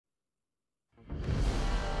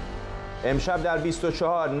امشب در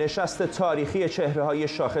 24 نشست تاریخی چهره های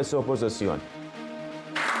شاخص اپوزیسیون.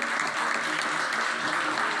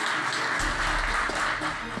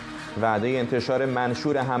 وعده انتشار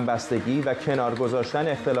منشور همبستگی و کنار گذاشتن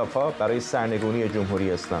اختلافات برای سرنگونی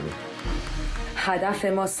جمهوری اسلامی. هدف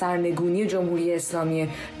ما سرنگونی جمهوری اسلامیه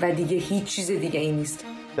و دیگه هیچ چیز دیگه ای نیست.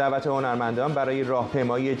 دعوت هنرمندان برای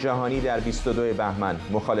راهپیمایی جهانی در 22 بهمن.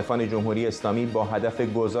 مخالفان جمهوری اسلامی با هدف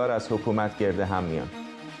گذار از حکومت گرد هم میان.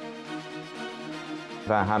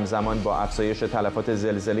 و همزمان با افزایش تلفات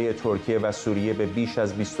زلزله ترکیه و سوریه به بیش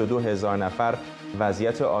از 22,000 نفر،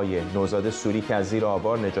 وضعیت آیه نوزاد سوری که از زیر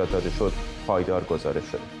آوار نجات داده شد پایدار گزارش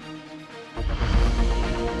شده.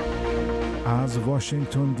 از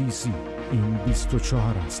واشنگتن دی سی این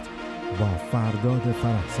 24 است با فرداد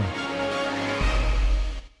فرحزاد.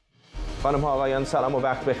 خانم ها آقایان سلام و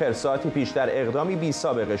وقت بخیر. ساعتی پیش در اقدامی بی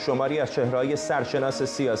سابقه شماری از چهره‌های سرشناس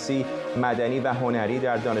سیاسی، مدنی و هنری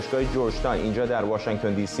در دانشگاه جورجتاون اینجا در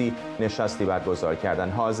واشنگتن دی سی نشستی برگزار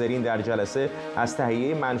کردند. حاضرین در جلسه از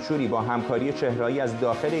تهیه منشوری با همکاری چهره‌هایی از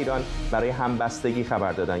داخل ایران برای همبستگی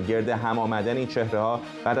خبر دادند. گرد هم آمدن این چهره‌ها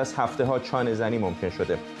بعد از هفته‌ها چانه‌زنی ممکن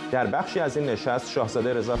شده. در بخشی از این نشست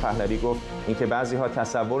شاهزاده رضا پهلوی گفت اینکه بعضی‌ها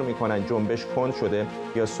تصور می‌کنند جنبش کند شده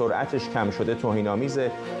یا سرعتش کم شده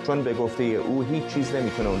توهین‌آمیزه، چون به گفته او هیچ چیز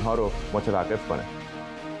نمیتونه اونها رو متوقف کنه.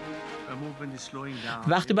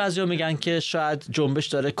 وقتی بعضیا میگن که شاید جنبش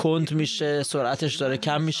داره کند میشه، سرعتش داره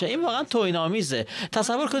کم میشه، این واقعا توهین‌آمیزه.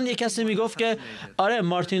 تصور کنید یک کسی میگفت که آره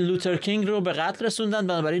مارتین لوتر کینگ رو به قتل رسوندن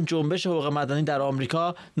بنابراین جنبش حقوق مدنی در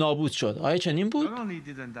آمریکا نابود شد. آیا چنین بود؟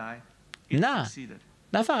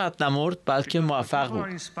 نه فقط نمرد بلکه موفق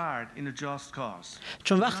بود.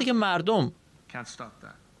 چون وقتی که مردم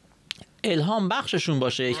الهام بخششون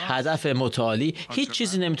باشه یک هدف متعالی، هیچ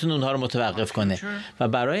چیزی نمیتونه اونها رو متوقف کنه. و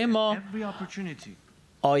برای ما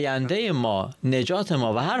آینده ما، نجات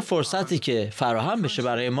ما و هر فرصتی که فراهم بشه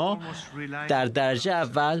برای ما در درجه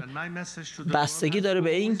اول بستگی داره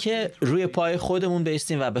به این که روی پای خودمون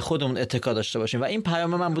بایستیم و به خودمون اتکا داشته باشیم. و این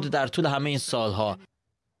پیام من بوده در طول همه این سالها.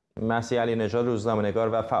 مسیح علی نژاد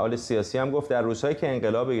روزنامه‌نگار و فعال سیاسی هم گفت در روزهایی که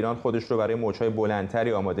انقلاب ایران خودش رو برای موج‌های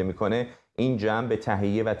بلندتری آماده میکنه، این جمع به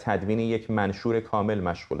تهیه و تدوین یک منشور کامل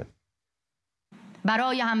مشغوله.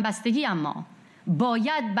 برای همبستگی اما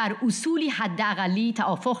باید بر اصولی حداقلی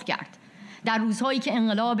توافق کرد. در روزهایی که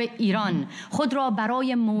انقلاب ایران خود را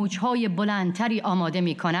برای موج‌های بلندتری آماده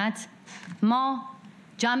میکند،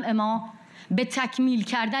 جمع ما به تکمیل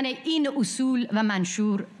کردن این اصول و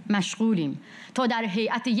منشور مشغولیم تا در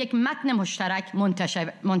هیئت یک متن مشترک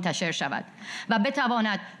منتشر شود و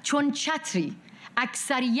بتواند چون چتری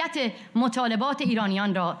اکثریت مطالبات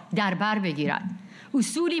ایرانیان را در بر بگیرد.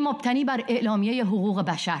 اصولی مبتنی بر اعلامیه حقوق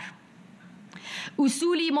بشر،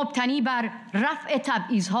 اصولی مبتنی بر رفع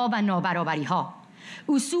تبعیض‌ها و نابرابری‌ها،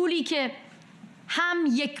 اصولی که هم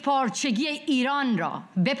یکپارچگی ایران را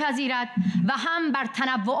بپذیرد و هم بر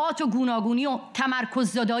تنوعات و گوناگونی و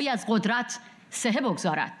تمرکز زدایی از قدرت صحه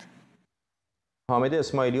بگذارد. حامد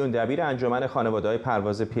اسماعیلیون دبیر انجمن خانواده‌های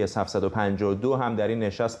پرواز PS 752 هم در این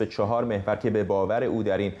نشست به 4 محور که به باور او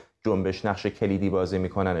در این جنبش نقش کلیدی بازی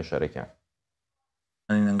می‌کنن اشاره کرد.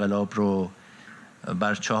 این انقلاب رو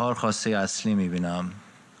بر 4 خواسته اصلی می‌بینم: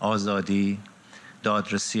 آزادی،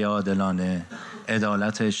 دادرسی عادلانه،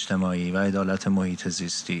 عدالت اجتماعی و عدالت محیط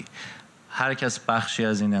زیستی. هر کس بخشی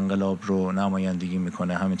از این انقلاب رو نمایندگی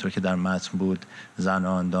میکنه، همینطور که در متن بود.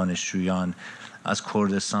 زنان، دانشجویان از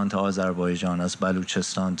کردستان تا آذربایجان، از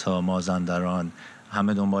بلوچستان تا مازندران،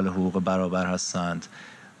 همه دنبال حقوق برابر هستند.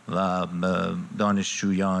 و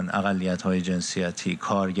دانشجویان، اقلیت‌های جنسیتی،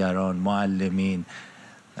 کارگران، معلمین،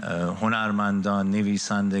 هنرمندان،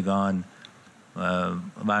 نویسندگان،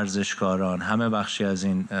 ورزشکاران، همه بخشی از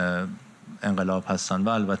این انقلاب هستند و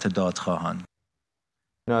البته دادخواهان.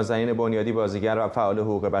 نازنین بنیادی بازیگر و فعال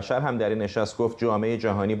حقوق بشر هم در این نشست گفت جامعه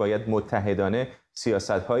جهانی باید متحدانه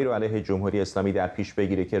سیاست‌هایی رو علیه جمهوری اسلامی در پیش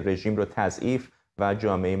بگیره که رژیم رو تضعیف و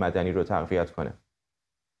جامعه مدنی رو تقویت کنه.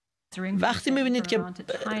 وقتی می‌بینید که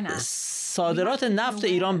صادرات نفت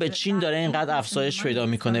ایران به چین داره اینقدر افزایش پیدا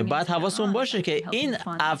میکنه، باید حواسمون باشه که این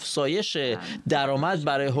افزایش درآمد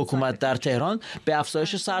برای حکومت در تهران به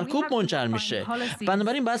افزایش سرکوب منجر میشه.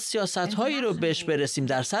 بنابراین باید سیاست‌هایی رو بهش برسیم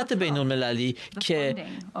در سطح بین‌المللی که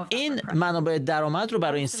این منابع درآمد رو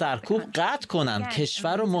برای این سرکوب قطع کنن،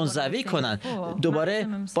 کشور رو منزوی کنن. دوباره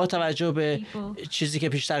با توجه به چیزی که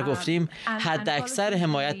پیشتر گفتیم، حداکثر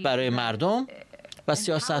حمایت برای مردم و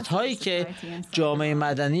سیاست‌هایی که جامعه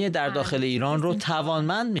مدنی در داخل ایران رو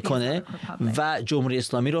توانمند میکنه و جمهوری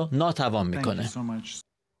اسلامی رو ناتوان میکنه.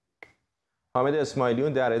 حامد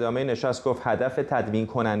اسماعیلیون در ادامه نشست گفت هدف تدوین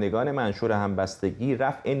کنندگان منشور همبستگی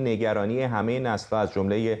رفع نگرانی همه نسل‌ها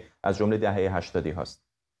از جمله دهه 80 هاست.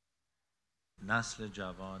 نسل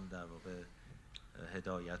جوان در واقع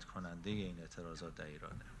هدایت کننده این اعتراضات در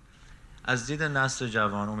ایرانه. از دید نسل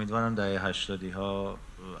جوان امیدوارم دهه 80 ها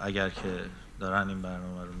اگر که دارن این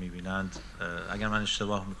برنامه رو میبینند، اگر من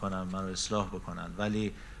اشتباه میکنم من رو اصلاح بکنند،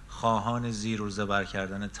 ولی خواهان زیر و زبر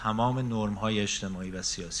کردن تمام نرم‌های اجتماعی و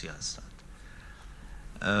سیاسی هستند.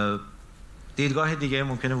 دیدگاه دیگه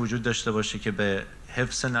ممکنه وجود داشته باشه که به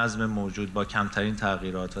حفظ نظم موجود با کمترین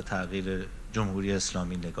تغییرات و تغییر جمهوری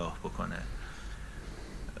اسلامی نگاه بکنه.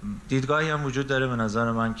 دیدگاهی هم وجود داره به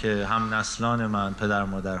نظر من که هم نسلان من پدر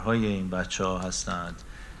مادرهای این بچه‌ها هستند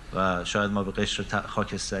و شاید ما به قشر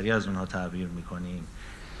خاکستری از اونها تعبیر میکنیم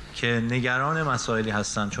که نگران مسائلی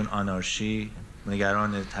هستند چون آنارشی،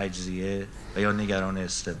 نگران تجزیه و یا نگران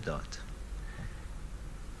استبداد.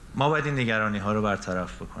 ما باید این نگرانی ها رو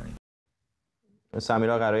برطرف بکنیم.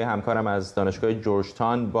 سمیرا قرایی همکارم از دانشگاه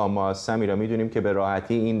جورجتاون با ما. سمیرا میدونیم که به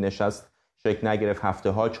راحتی این نشست شکل نگرفت، هفته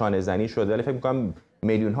ها چانه زنی شد، ولی فکر می‌کنم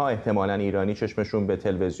میلیون ها احتمالاً ایرانی چشمشون به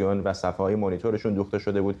تلویزیون و صفحه های مانیتورشون دوخته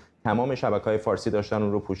شده بود. تمام شبکه‌های فارسی داشتن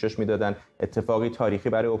اون رو پوشش میدادن. اتفاقی تاریخی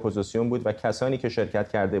برای اپوزیسیون بود و کسانی که شرکت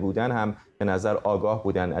کرده بودن هم به نظر آگاه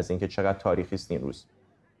بودن از اینکه چقدر تاریخی است این روز.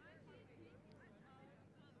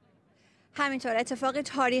 همینطور اتفاقی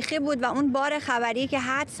تاریخی بود و اون بار خبری که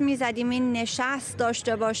حدس می‌زدیم این نشست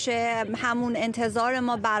داشته باشه، همون انتظار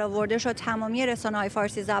ما برآورده شد. تمامی رسانه‌های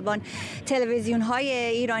فارسی زبان، تلویزیون‌های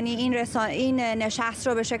ایرانی این نشست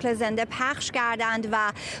رو به شکل زنده پخش کردند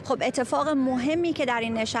و خب اتفاق مهمی که در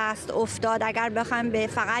این نشست افتاد، اگر بخوایم به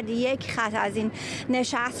فقط یک خط از این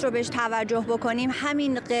نشست رو بهش توجه بکنیم،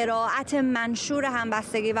 همین قرائت منشور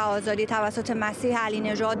همبستگی و آزادی توسط مسیح علی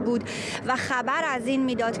نژاد بود و خبر از این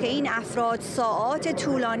میداد که این افراد ساعات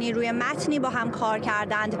طولانی روی متنی با هم کار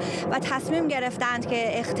کردند و تصمیم گرفتند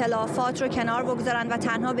که اختلافات رو کنار بگذارند و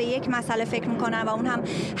تنها به یک مسئله فکر میکنن و اون هم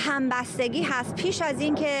همبستگی هست. پیش از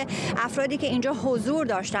این که افرادی که اینجا حضور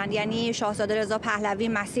داشتند، یعنی شاهزاده رضا پهلوی،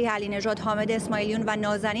 مسیح علی نژاد، حامد اسماعیلیون و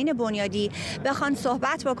نازنین بنیادی بخوان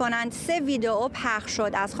صحبت بکنند، 3 ویدئو پخش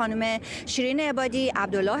شد از خانم شیرین عبادی،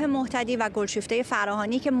 عبدالله مهتدی و گلشیفته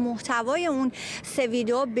فراهانی که محتوای اون 3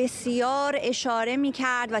 ویدئو بسیار اشاره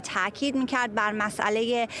میکرد و تاکید میکرد بر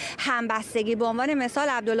مسئله همبستگی. به عنوان مثال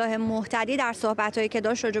عبدالله مهتدی در صحبتایی که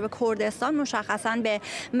داشت راجع به کردستان مشخصاً به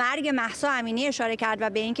مرگ مهسا امینی اشاره کرد و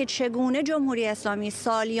به اینکه چگونه جمهوری اسلامی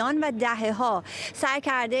سالیان و دهه‌ها سعی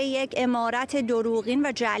کرده یک عمارت دروغین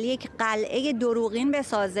و جعلی، یک قلعه دروغین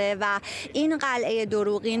بسازه و این قلعه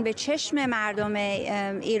دروغین به چشم مردم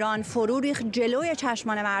ایران فرو ریخت، جلوی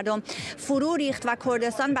چشمان مردم فرو ریخت و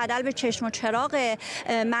کردستان بدل به چشم و چراغ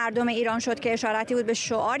مردم ایران شد که اشارتی بود به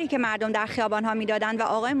شعاری که مردم در خیابان‌ها میدادند و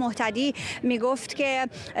آقای مهتدی میگفت که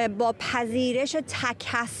با پذیرش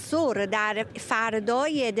تکثر در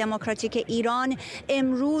فردای دموکراتیک ایران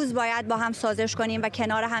امروز باید با هم سازش کنیم و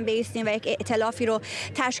کنار هم بایستیم و یک ائتلافی رو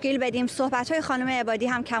تشکیل بدیم. صحبت‌های خانم عبادی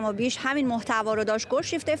هم کم و بیش همین محتوا رو داشت.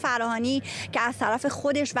 گلشیفته فراهانی که از طرف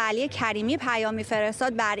خودش و علی کریمی پیام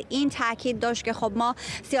می‌فرستاد بر این تاکید داشت که خب ما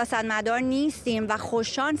سیاستمدار نیستیم و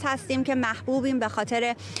خوششانس هستیم که محبوبیم به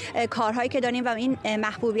خاطر کارهایی که داریم و این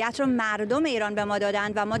محبوبیت رو مردم ایران به ما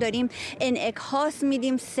دادن و ما داریم انعکاس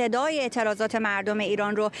میدیم صدای اعتراضات مردم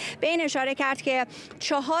ایران رو. به این اشاره کرد که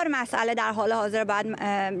 4 مسئله در حال حاضر باید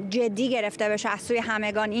جدی گرفته بشه از سوی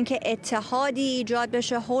همگان. اینکه اتحادی ایجاد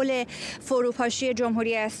بشه حول فروپاشی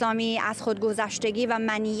جمهوری اسلامی، از خودگذشتگی و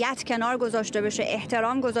منیت کنار گذاشته بشه،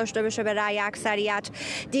 احترام گذاشته بشه به رأی اکثریت،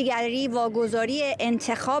 دیگری واگذاری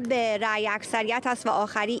انتخاب به رأی اکثریت است و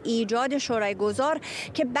آخری ایجاد شورای گذار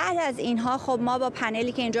که بعد از اینها خب ما با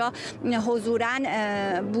پنلی که اینجا حضوراً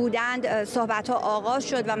بودند صحبت‌ها آغاز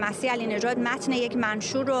شد و مسیح علی نژاد متن یک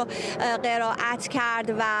منشور رو قرائت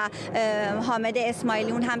کرد و حامد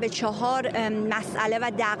اسماعیلیون هم به 4 مسئله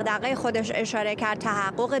و دغدغه خودش اشاره کرد: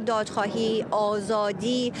 تحقق دادخواهی،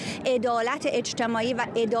 آزادی، عدالت اجتماعی و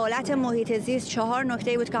عدالت محیط زیست. 4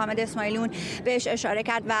 نکته بود که حامد اسماعیلیون بهش اشاره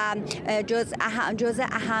کرد و جز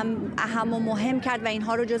اهم و مهم کرد و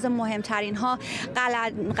اینها رو جز مهمترین ها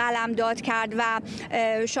قلمداد کرد و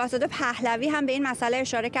شاهزاده پهلوی هم به این مسئله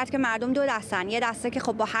اشاره کرد که مردم 2 دستن، یه دسته که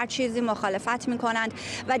خب با هر چیزی مخالفت میکنند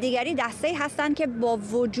و دیگری دسته هستند که با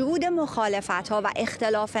وجود مخالفت ها و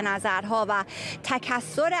اختلاف نظرها و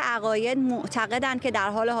تکثر عقاید معتقدند که در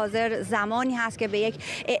حال حاضر زمانی هست که به یک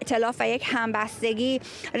ائتلاف و یک همبستگی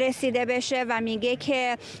رسیده بشه و میگه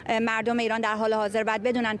که مردم ایران در حال حاضر باید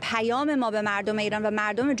بدونن پیام ما به مردم ایران و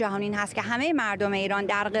مردم جهان این هست که همه مردم ایران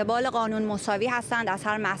در قبال قانون مساوی هستند، از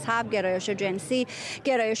هر مذهب، گرایش جنسی،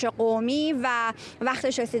 گرایش جنبش قومی و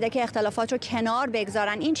وقتش رسیده که اختلافات رو کنار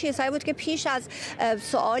بگذارن. این چیزهایی بود که پیش از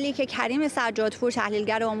سوالی که کریم سجادپور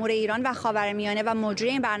تحلیلگر امور ایران و خاورمیانه و مجری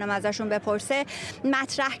این برنامه ازشون بپرسه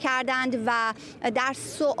مطرح کردند و در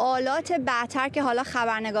سوالات بعدتر که حالا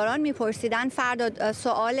خبرنگاران میپرسیدن فرداد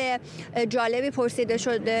سوال جالبی پرسیده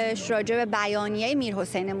شده راجع به بیانیه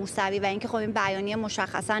میرحسین موسوی و اینکه خب این بیانیه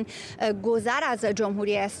مشخصاً گذر از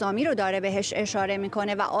جمهوری اسلامی رو داره بهش اشاره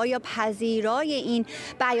میکنه و آیا پذیرای این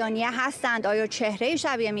بیانیه هستند؟ آیا چهره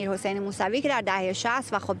شبیه میرحسین موسوی که در دهه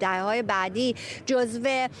 60 و خب دهه‌های بعدی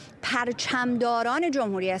جزو پرچمداران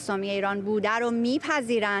جمهوری اسلامی ایران بوده رو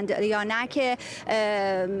میپذیرند یا نه که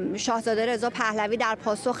شاهزاده رضا پهلوی در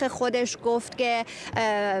پاسخ خودش گفت که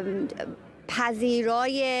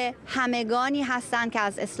پذیرای همگانی هستند که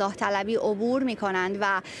از اصلاح طلبی عبور می کنند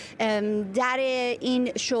و در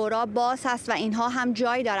این شورا باز هست و اینها هم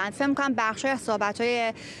جای دارند. فکر می‌کنم بخشی از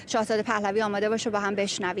صحبت‌های شاهزاده پهلوی آماده باشه با هم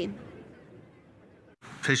بشنویم.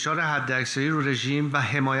 فشار حداکثری رو رژیم و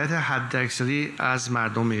حمایت حداکثری از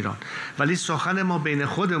مردم ایران، ولی سخن ما بین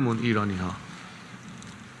خودمون ایرانی‌ها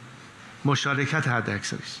مشارکت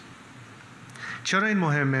حداکثری است. چرا این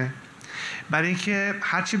مهمه؟ برای اینکه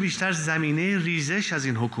هرچی بیشتر زمینه ریزش از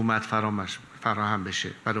این حکومت فراهم بشه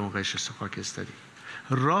برای اون قشر خاکستری،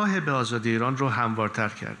 راه به آزادی ایران رو هموارتر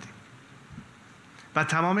کردیم و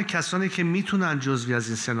تمام کسانی که میتونن جزوی از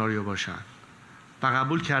این سناریو باشن و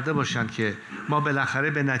قبول کرده باشن که ما بالاخره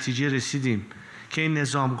به نتیجه رسیدیم که این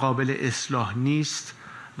نظام قابل اصلاح نیست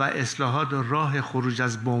و اصلاحات راه خروج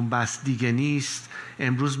از بنبست دیگه نیست.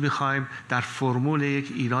 امروز میخوایم در فرمول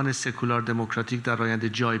یک ایران سکولار دموکراتیک در آینده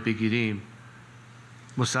جای بگیریم،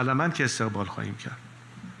 مسلماً که استقبال خواهیم کرد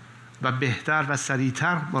و بهتر و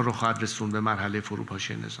سریعتر ما رو خواهد رسوند به مرحله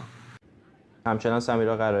فروپاشی نظام. همچنان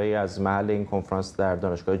سمیرا قرایی از محل این کنفرانس در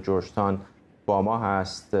دانشگاه جورجتاون با ما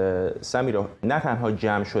هست. سمیرا، نه تنها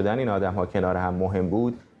جمع شدن این آدم‌ها کنار هم مهم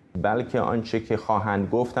بود، بلکه آنچه که خواهند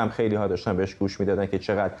گفتم خیلی ها داشتن بهش گوش میدادن که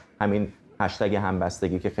چقدر همین هشتگ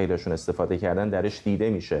همبستگی که خیلیشون استفاده کردن درش دیده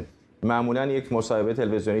میشه. معمولا یک مصاحبه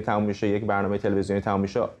تلویزیونی تموم میشه، یک برنامه تلویزیونی تموم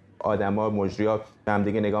میشه، آدما مجری‌ها به هم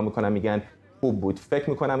دیگه نگاه میکنن میگن خوب بود. فکر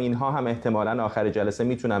میکنم اینها هم احتمالاً آخر جلسه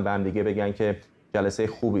میتونن به هم دیگه بگن که جلسه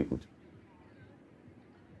خوبی بود.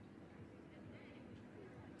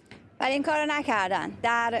 ولی این کارو نکردن.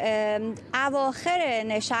 در اواخر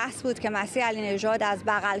نشست بود که مسیح علی نژاد از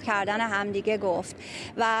بغل کردن همدیگه گفت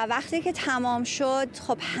و وقتی که تمام شد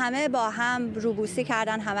خب همه با هم روبوسی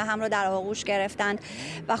کردن، همه هم رو در آغوش گرفتند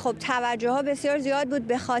و خب توجه ها بسیار زیاد بود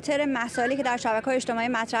به خاطر مسائلی که در شبکه‌های اجتماعی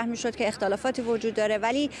مطرح میشد که اختلافاتی وجود داره،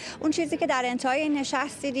 ولی اون چیزی که در انتهای این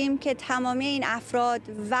نشست دیدیم که تمامی این افراد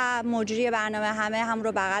و مجری برنامه همه هم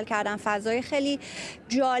رو بغل کردن. فضای خیلی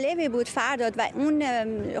جالبی بود فرداد و اون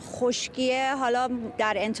خشکیه حالا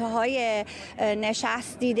در انتهای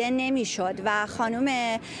نشست دیده نمیشد و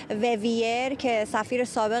خانم وویر که سفیر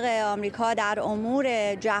سابق آمریکا در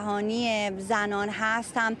امور جهانی زنان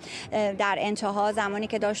هست هم در انتها زمانی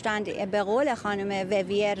که داشتند به قول خانم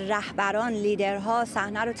وویر رهبران لیدرها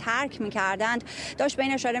صحنه رو ترک میکردند داشت به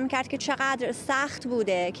این اشاره میکرد که چقدر سخت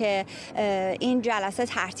بوده که این جلسه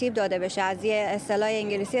ترتیب داده بشه. از یه اصطلاح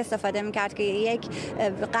انگلیسی استفاده میکرد که یک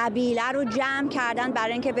قبیله رو جمع کردن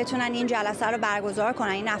برای اینکه بتونن این جلسه رو برگزار کنن،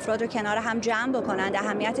 این افراد رو کنار هم جمع بکنن.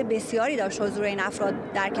 اهمیت بسیاری داشت حضور این افراد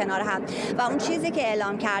در کنار هم و اون چیزی که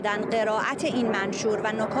اعلام کردن قرائت این منشور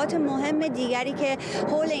و نکات مهم دیگری که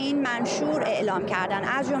حول این منشور اعلام کردن،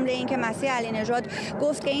 از جمله اینکه مسیح علی نژاد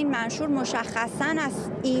گفت که این منشور مشخصاً از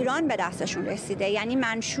ایران به دستشون رسیده، یعنی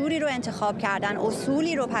منشوری رو انتخاب کردن،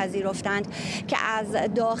 اصولی رو پذیرفتند که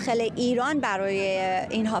از داخل ایران برای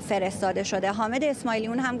اینها فرستاده شده. حامد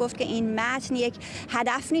اسماعیلیون هم گفت که این متن یک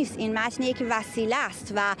هدف نیست، این متن یک وسیله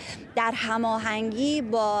است و در هماهنگی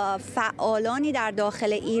با فعالانی در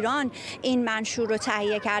داخل ایران این منشور رو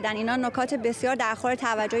تهیه کردن. اینا نکات بسیار درخور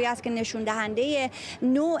توجهی است که نشون دهنده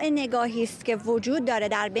نوع نگاهی است که وجود داره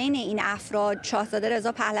در بین این افراد. شاهزاده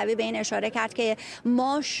رضا پهلوی به این اشاره کرد که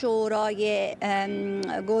ما شورای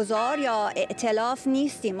گذار یا ائتلاف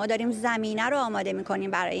نیستیم، ما داریم زمینه رو آماده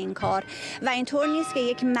می‌کنیم برای این کار و اینطور نیست که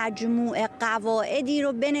یک مجموعه قواعدی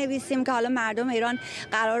رو بنویسیم که حالا مردم ایران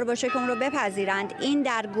قرار باشه که اون رو بپذیرند. این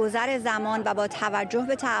در گذر زمان و با توجه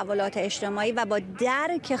به تحولات اجتماعی و با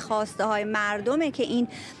درک خواسته های مردمه که این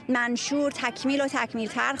منشور تکمیل و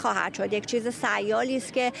تکمیل‌تر خواهد شد. یک چیز سیالی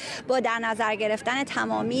است که با در نظر گرفتن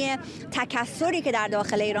تمامی تکثری که در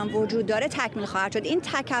داخل ایران وجود داره تکمیل خواهد شد. این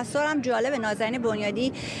تکثر هم جالب، نازنین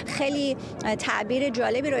بنیادی خیلی تعبیر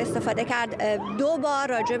جالبی رو استفاده کرد، 2 بار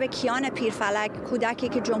راجع به کیان پیرفلک، کودکی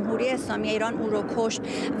که جمهوری اسلامی ایران او رو کشت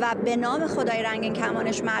و به نام خدای رنگین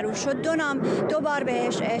کمانش معروف شد دو بار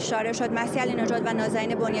بهش اشاره شد. مسیح علی نژاد و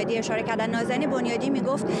نازنین بنیادی اشاره کردن. نازنین بنیادی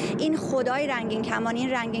میگفت این خدای رنگین کمان،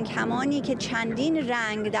 این رنگین کمانی که چندین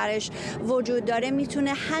رنگ درش وجود داره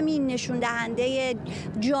میتونه همین نشون دهنده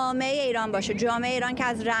جامعه ایران باشه. جامعه ایران که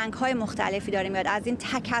از رنگ‌های مختلفی داره میاد، از این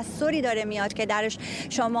تکثری داره میاد که درش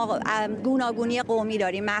شما گوناگونی قومی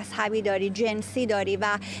داری، مذهبی داری، جنسی داری و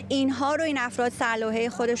اینها رو این افراد سرلوحه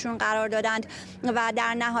خودشون قرار دادند و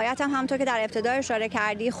در نهایت هم همونطور که در ابتدا اشاره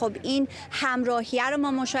کردی خب این همراهیه رو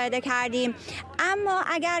ما مشاهده کردیم. اما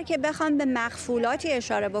اگر که بخوام به مخفولاتی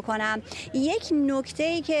اشاره بکنم، یک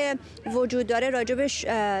نکته‌ای که وجود داره راجبش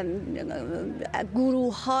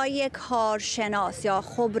گروه‌های کارشناس یا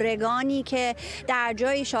خبرگانی که در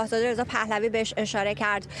جای شاهزاده رضا پهلوی بهش اشاره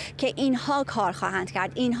کرد که اینها کار خواهند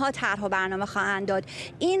کرد، اینها طرح و برنامه خواهند داد،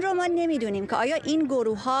 این رو ما نمیدونیم که آیا این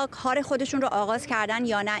گروه‌ها کار خودشون رو آغاز کردن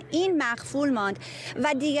یا نه. این مخفول ماند.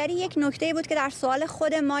 و دیگری یک نکته بود که در سوال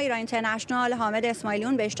خود ما ایران اینترنشنال حامد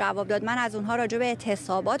اسماعیلیون بهش جواب داد. من از اونها راجع به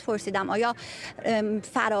اعتصابات پرسیدم آیا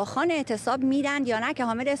فراخوان اعتصاب میدن یا نه، که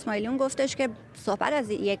حامد اسماعیلیون گفتش که صحبت از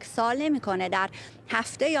یک سال نمیکنه، در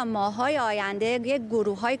هفته یا ماه‌های آینده یک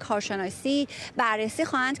گروه‌های کارشناسی بررسی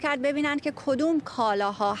خواهند کرد ببینند که کدوم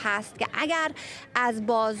کالاها هست که اگر از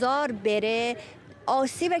بازار بره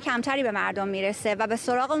آسیب کمتری به مردم میرسه و به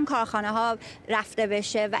سراغ اون کارخانه ها رفته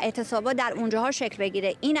بشه و اعتصابات در اونجاها شکل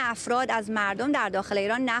بگیره. این افراد از مردم در داخل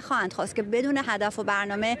ایران نخواهند خواست که بدون هدف و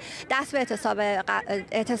برنامه دست به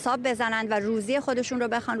اعتصاب بزنند و روزی خودشون رو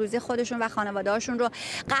بخوان، روزی خودشون و خانواده‌هاشون رو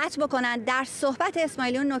قطع بکنند. در صحبت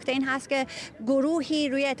اسماعیلیون نکته این هست که گروهی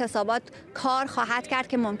روی اعتصابات کار خواهد کرد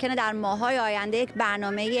که ممکنه در ماه‌های آینده یک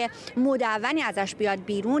برنامه مدونی ازش بیاد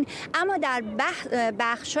بیرون. اما در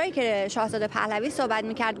بخشایی که شاهزاده پهلوی صحبت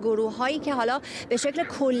میکرد، گروه هایی که حالا به شکل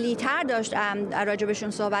کلی‌تر داشت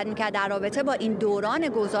راجبشون صحبت میکرد در رابطه با این دوران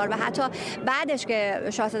گذار و حتی بعدش که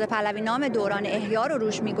شاهزاده پهلوی نام دوران احیا رو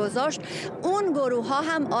روش میگذاشت، اون گروه ها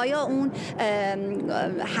هم آیا اون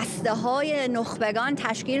هسته های نخبگان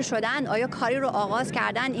تشکیل شدن، آیا کاری رو آغاز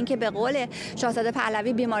کردن؟ اینکه به قول شاهزاده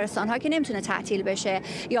پهلوی بیمارستان ها که نمیتونه تعطیل بشه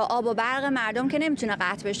یا آب و برق مردم که نمیتونه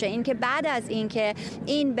قطع بشه، اینکه بعد از اینکه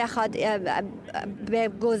این بخواد به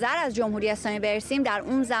گذر از جمهوری اسلامی برسیم در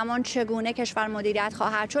اون زمان چگونه کشور مدیریت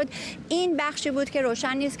خواهد شد، این بخشی بود که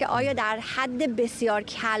روشن نیست که آیا در حد بسیار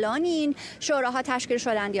کلانی این شوراها تشکیل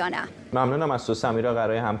شدند یا نه. ممنونم از تو سمیرا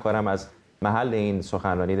قرای همکارم از محل این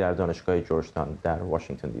سخنرانی در دانشگاه جورجتاون در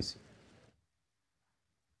واشنگتن دی سی.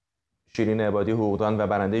 شیرین عبادی حقوقدان و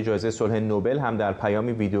برنده جایزه صلح نوبل هم در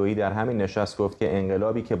پیامی ویدئویی در همین نشست گفت که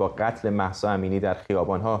انقلابی که با قتل مهسا امینی در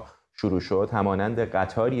خیابان‌ها شروع شد همانند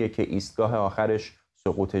قطاریه که ایستگاه آخرش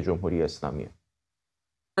سقوط جمهوری اسلامیه.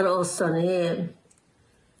 در آستانه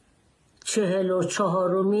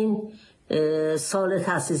 44مین سال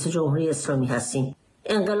تأسیس جمهوری اسلامی هستیم.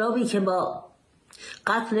 انقلابی که با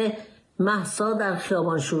قتل مهسا در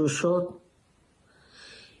خیابان شروع شد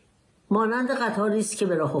مانند قطاری است که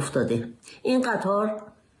به راه افتاده. این قطار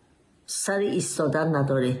سر ایستادن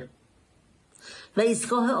نداره و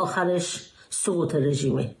ایستگاه آخرش سقوط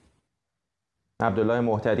رژیمه. عبدالله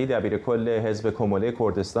محتدی دبیرکل حزب کموله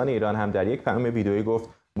کردستان ایران هم در یک پیام ویدئویی گفت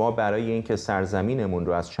ما برای اینکه سرزمینمون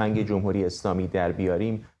رو از چنگ جمهوری اسلامی در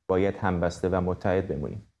بیاریم باید همبسته و متحد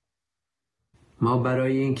بمونیم. ما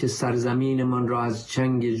برای اینکه سرزمینمان را از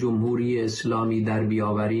چنگ جمهوری اسلامی در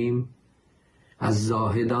بیاوریم از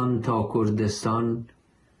زاهدان تا کردستان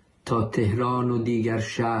تا تهران و دیگر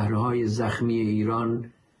شهرهای زخمی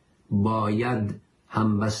ایران باید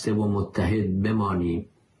همبسته و متحد بمانیم.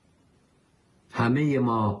 همه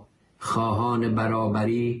ما خواهان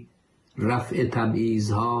برابری، رفع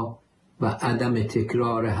تبعیض‌ها و عدم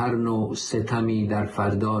تکرار هر نوع ستمی در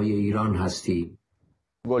فردای ایران هستیم.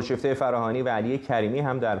 گلشیفته فراهانی و علی کریمی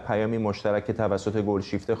هم در پیامی مشترک که توسط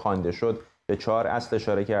گلشیفته خوانده شد به 4 اصل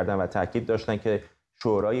اشاره کردند و تاکید داشتند که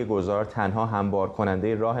شورای گذار تنها هموار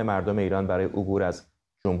کننده راه مردم ایران برای عبور از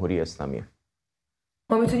جمهوری اسلامی.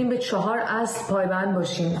 ما میتونیم به 4 اصل پایبند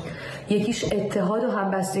باشیم. یکیش اتحاد و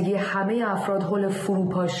همبستگی همه افراد حول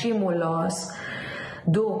فروپاشی ملاست.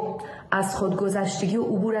 2 از خودگذشتگی و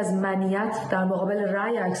عبور از منیت در مقابل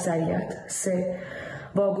رأی اکثریت. 3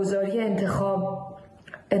 واگذاری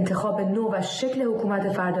انتخاب نو و شکل حکومت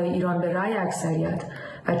فردای ایران به رأی اکثریت.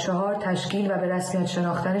 و 4 تشکیل و به رسمیت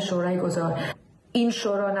شناختن شورای گذار. این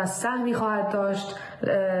شورا نه سهمی خواهد داشت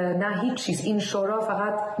نه هیچ چیز. این شورا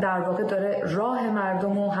فقط در واقع داره راه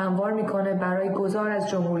مردم رو هموار میکنه برای گذار از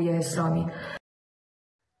جمهوری اسلامی.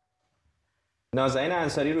 نازنین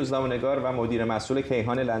انصاری روزنامه‌نگار و مدیر مسئول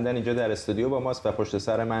کیهان لندن اینجا در استودیو با ماست و پشت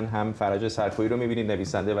سر من هم فرج سرکویی رو می‌بینید،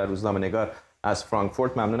 نویسنده و روزنامه‌نگار از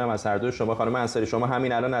فرانکفورت. ممنونم از هر دو شما. خانم انصاری، شما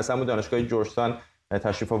همین الان از همون دانشگاه جورجتاون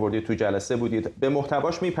تشریف آوردید تو جلسه بودید، به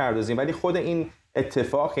محتواش میپردازیم، ولی خود این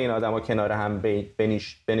اتفاق که این آدما کنار هم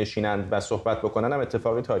بنشینند و صحبت بکنن هم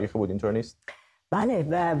اتفاقی تاریخی بود، اینطور نیست؟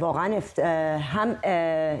 بله واقعا هم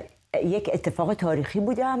یک اتفاق تاریخی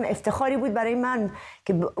بوده، هم افتخاری بود برای من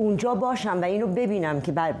که اونجا باشم و اینو ببینم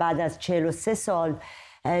که بعد از 43 سال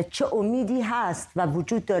چه امیدی هست و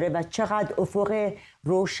وجود داره و چقدر افق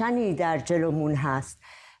روشنی در جلومون هست.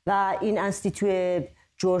 و این انستیتوی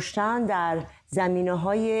جورجتاون در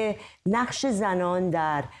زمینه‌های نقش زنان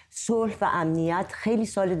در صلح و امنیت خیلی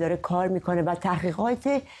سال داره کار میکنه و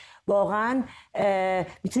تحقیقات واقعا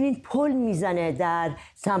میتونین پل میزنه در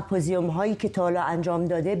سمپوزیوم هایی که تا حالا انجام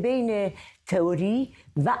داده بین تئوری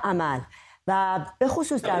و عمل. و به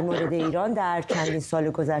خصوص در مورد ایران در چندین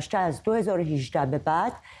سال گذشته از 2018 به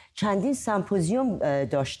بعد چندین سمپوزیوم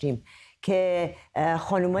داشتیم که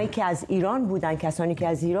خانمایی که از ایران بودن، کسانی که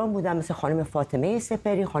از ایران بودن، مثل خانم فاطمه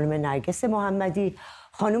سپهری، خانم نرگس محمدی،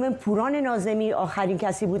 خانم پوران ناظمی آخرین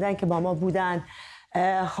کسی بودن که با ما بودن،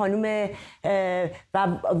 خانم و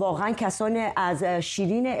واقعا کسان از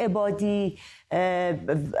شیرین عبادی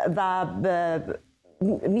و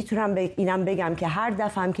میتونم اینم بگم که هر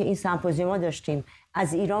دفعه هم که این سمپوزیوم داشتیم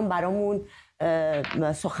از ایران برامون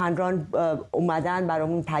سخنران اومدن،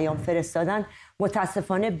 برامون پیام فرستادن،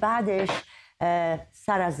 متاسفانه بعدش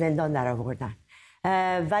سر از زندان در آوردن.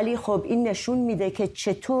 ولی خب این نشون میده که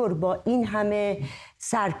چطور با این همه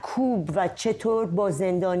سرکوب و چطور با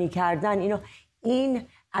زندانی کردن این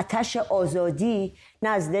آتش آزادی نه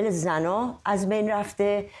از دل زنا از بین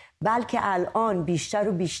رفته، بلکه الان بیشتر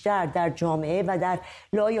و بیشتر در جامعه و در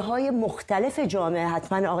لایه‌های مختلف جامعه،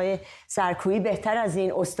 حتما آقای سرکویی بهتر از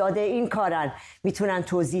این استاد این کارن، میتونن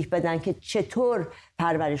توضیح بدن که چطور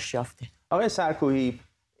پرورش یافته. آقای سرکویی،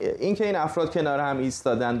 این که این افراد کنار هم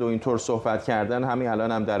ایستادند و اینطور صحبت کردن، همین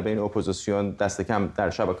الان هم در بین اپوزیسیون دست کم در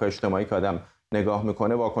شبکه‌های اجتماعی که آدم نگاه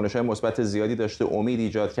میکنه واکنش‌های مثبت زیادی داشته، امید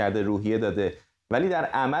ایجاد کرده، روحیه داده، ولی در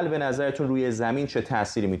عمل به نظرتون روی زمین چه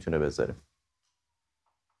تأثیری میتونه بذاره؟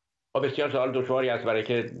 بسیار سوال دشواری است، برای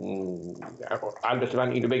که البته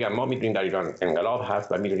من اینو بگم، ما میدونیم در ایران انقلاب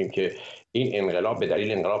هست و میدونیم که این انقلاب به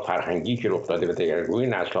دلیل انقلاب فرهنگی که رخ داده و دگرگونی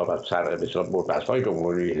نسل‌ها و بردست‌های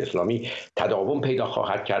جمهوری اسلامی تداوم پیدا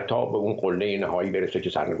خواهد کرد تا به اون قله نهایی برسه که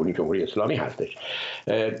سرنگونی جمهوری اسلامی هستش.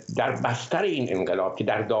 در بستر این انقلاب که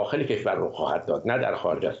در داخل کشور رخ خواهد داد، نه در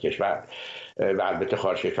خارج از کشور، و البته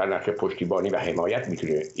خارج کشور نقش پشتیبانی و حمایت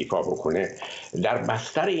میتونه ایفا بکنه، در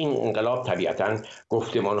بستر این انقلاب طبیعتاً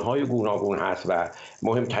گفتمان‌های گوناگون هست و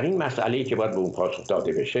مهمترین مسئله‌ای که باید به اون پاسخ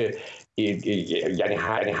داده بشه، یعنی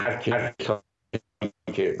هر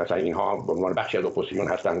که مثلا اینها به عنوان بخشی از اپوزیسیون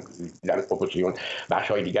هستن، در اپوزیسیون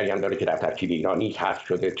بخش‌های دیگری هم داره که در ترکیب اینا نیست، حذف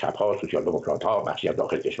شده، چپ‌ها، سوسیال دموکرات‌ها، بخشی از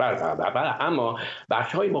داخل کشور و اما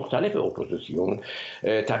بخش‌های مختلف اپوزیسیون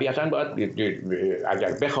طبیعتاً باید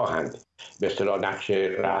اگر بخواهند به اصطلاح نقش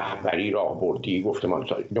رهبری، راهبردی، گفتمان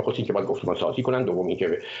سازی، نخستین که باید گفتمان سازی کنن، دومی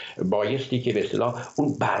که بایستی که به اصطلاح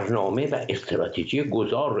اون برنامه و استراتژی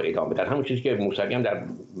گذار رو ادامه بدن. همون چیزی که موسوی هم در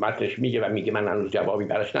متنش میگه و میگه من هنوز جوابی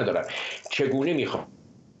براش ندارم. چگونه میخوام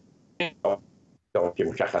که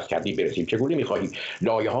مشخص کردی برسیم، چگونه میخواهی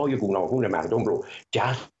لایه‌های گوناگون مردم رو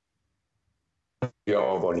جذب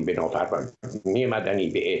بیابانی، به نافرمانی مدنی،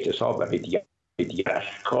 به اعتصاب و به دیگر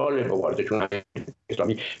اشکال مبارزه‌شون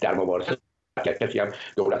اسلامی در مبارزه کسی هم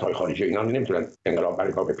دولت‌های خارجی اینا نمیتونن انقلاب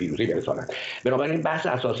رو به پیروزی برسانن. بنابراین بحث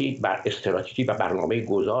اساسی بر استراتژی و برنامه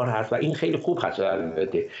گذار هست و این خیلی خوب هست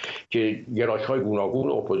البته که گرایش‌های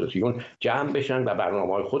گوناگون اپوزیسیون جمع بشن و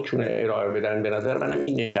برنامه‌های خودشون ارائه بدن. به نظر من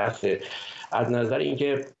این نشست از نظر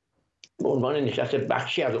اینکه به عنوان نشست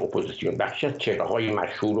بخشی از اپوزیسیون، بخشی از چهره‌های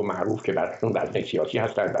مشهور و معروف که برشون وزنه سیاسی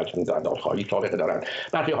هستند، برشون دادخواهی سابقه دارن،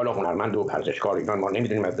 بعضی حالا هنرمند و ورزشکار اینا ما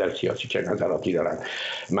نمیدونیم از نظر سیاسی چه نظراتی دارن،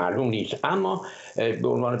 معلوم نیست، اما به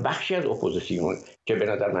عنوان بخشی از اپوزیسیون که به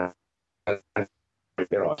نظر من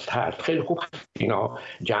راست هست، خیلی خوب اینا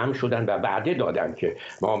جمع شدن و وعده دادن که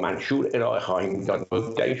ما منشور ارائه خواهیم داد.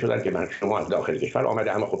 مدعی شدن که منشور ما از داخل کشور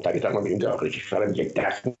آمده، اما خب طبیعتا ما می‌بینیم داخل کشور هم یک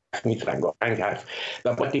دست نیست، رنگارنگ هست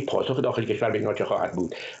و باید پاسخ داخل کشور به اینا چه خواهد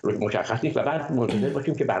بود مشخص نیست و بعد منتظر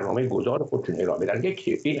باشیم که برنامه گذار خودشون ارائه بدن.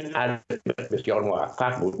 این بسیار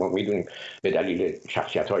موفق بود. ما می‌دونیم به دلیل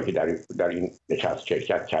شخصیت‌هایی که در این نشست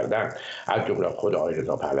شرکت کردن، از جمله خود آقای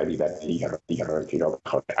رضا پهلوی و دیگران که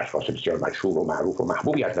اشخاص بسیار مشهور و معروف و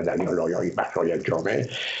محبوبی هستند در این لایه‌های بخش‌های جامعه،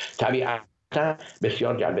 طبیعتاً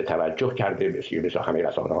بسیار جلب توجه کرده. بسیار همه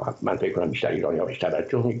رسانه‌ها، من فکر کنم بیشتر ایرانی‌ها بهش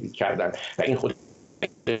توجه می‌کردن و این خود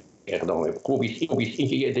اقدام خوبی است. این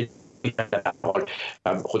که یه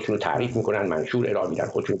خودشون رو تعریف میکنن، منشور ارائه میدن،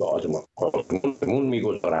 خودشون به آزمون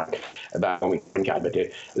میگذارن و امیدواریم که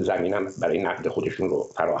البته زمینم برای نقد خودشون رو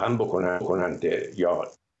فراهم بکنند یا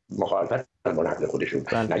مخالفت با نقد خودشون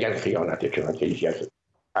نگن خیانته، چون که یکی از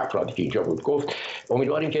افرادی که اینجا بود گفت.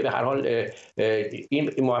 امیدواریم که به هر حال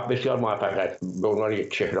این بسیار موفقیت به عنوان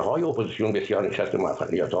یک چهره های اپوزیسیون بسیار نشست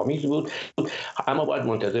موفقیت آمیز بود، اما باید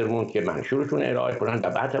منتظر موند که منشورشون ارائه کنند و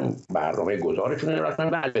بعد هم برنامه گذارشون ارائه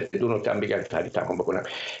کنند. و البته دو نکته بگم سریع تمام بکنم.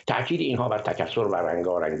 تاکید اینها بر تکثر و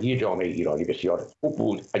رنگارنگی جامعه ایرانی بسیار خوب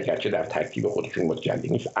بود، اگرچه در ترکیب خودشون متجلی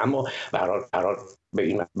نیست، اما به هر حال به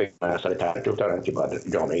این مسئله توجه دارن که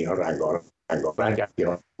باید جامعه ایران رنگارنگ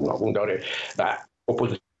ایران داره و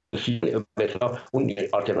اپوزیسیون اون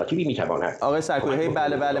آلترناتیوی میتواند. آقای سرکویی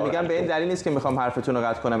بله میگم به این دلیل نیست که میخوام حرفتون رو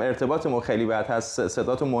قطع کنم، ارتباطمون خیلی بد هست،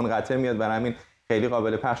 صداتون منقطع میاد، برای همین خیلی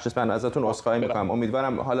قابل پخش نیست. من ازتون عذرخواهی میکنم.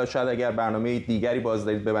 امیدوارم حالا شاید اگر برنامه دیگری باز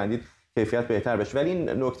دارید ببندید کیفیت بهتر بشه. ولی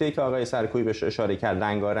این نکته‌ای که آقای سرکویی بهش اشاره کرد،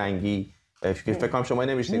 رنگارنگی، فکر کنم شما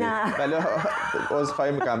نمیشنیدید، ولی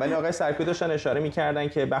عذرخواهی میکنم. ولی آقای سرکویی داشتن اشاره میکردن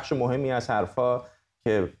که بخش مهمی از حرفا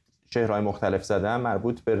که چهره‌های مختلف زدن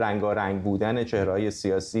مربوط به رنگارنگ بودن چهره‌های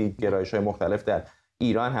سیاسی، گرایش‌های مختلف در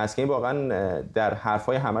ایران هست که این واقعا در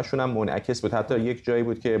حرفای همشون هم منعکس بود. حتی یک جایی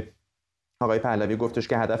بود که آقای پهلوی گفتش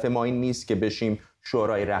که هدف ما این نیست که بشیم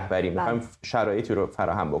شورای رهبری، می‌خوایم شرایطی رو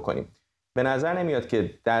فراهم بکنیم. به نظر نمیاد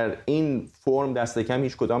که در این فرم دست کم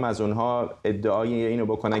هیچ کدام از اونها ادعای اینو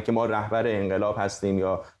بکنن که ما رهبر انقلاب هستیم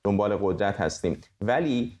یا دنبال قدرت هستیم.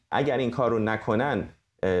 ولی اگر این کارو نکنن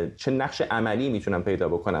چه نقش عملی میتونن پیدا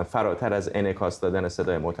بکنن فراتر از انعکاس دادن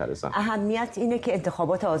صدای معترضان؟ اهمیت اینه که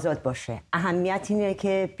انتخابات آزاد باشه. اهمیت اینه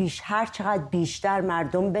که هر چقدر بیشتر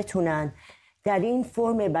مردم بتونن در این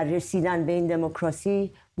فرم برای رسیدن به این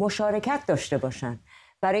دموکراسی مشارکت داشته باشن.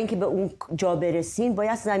 برای اینکه به اون جا برسین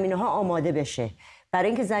باید زمینه‌ها آماده بشه. برای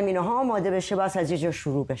اینکه زمینه‌ها آماده بشه باید از یه جا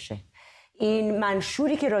شروع بشه. این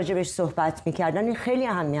منشوری که راجبش صحبت میکردن این خیلی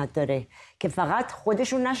اهمیت داره که فقط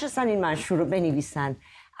خودشون نشستن این منشور رو بنویسن،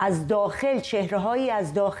 از داخل چهره‌هایی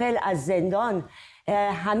از داخل از زندان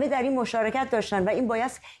همه در این مشارکت داشتن و این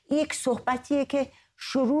باید یک صحبتیه که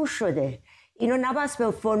شروع شده. اینو نباید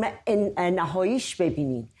به فرم نهاییش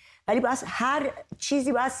ببینین، ولی باید هر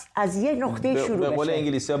چیزی باید از یک نقطه شروع بشه. به قول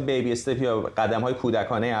انگلیسی‌ها بیبی استپ یا قدم‌های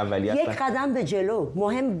کودکانه اولیه. یک قدم به جلو.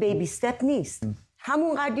 مهم بیبی استپ نیست.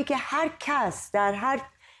 همون قدری که هر کس در هر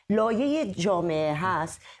لایه جامعه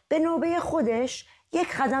هست به نوبه خودش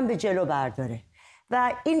یک قدم به جلو برداره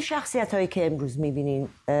و این شخصیت‌هایی که امروز می‌بینین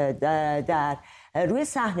در روی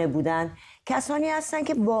صحنه بودن کسانی هستن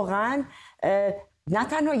که واقعاً نه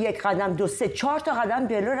تنها یک قدم، 2 3 4 تا قدم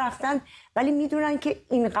جلو رفتن، ولی میدونن که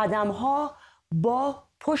این قدم‌ها با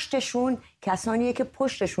پشتشون کسانیه که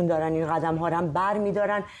پشتشون دارن این قدم‌ها رو هم بر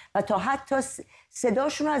می‌دارن و تا حتی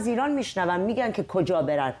صداشون از ایران میشنون، میگن که کجا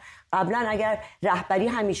برن. قبلا اگر رهبری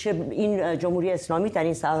همیشه این جمهوری اسلامی در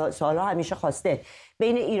این سالها همیشه خواسته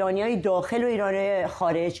بین ایرانیای داخل و ایرانی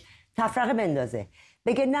خارج تفرقه بندازه،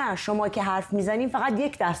 بگه نه شما که حرف میزنین فقط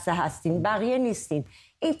یک دسته هستین بقیه نیستین.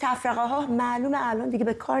 این تفرقه ها معلومه الان دیگه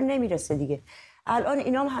به کار نمیرسه دیگه. الان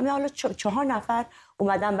اینا همه حالا 4 نفر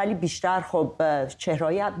اومدن، ولی بیشتر خب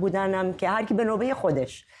چهره‌ای بودنم که هر کی به نوبه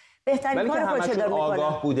خودش بهترین کار خودش داره میکنه.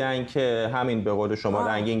 آگاه بودن که همین به قول شما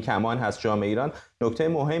رنگین کمان هست جامعه ایران. نکته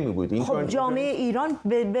مهمی بود این. خب جامعه ایران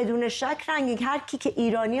بدون شک رنگین، هر کی که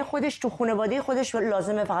ایرانی خودش تو خانواده خودش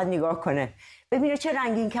لازمه فقط نگاه کنه ببینه چه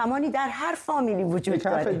رنگین کمانی در هر فامیلی وجود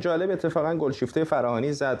داره. حرف جالب اتفاقا گلشیفته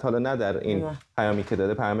فراهانی زد، حالا نه در این پیامی که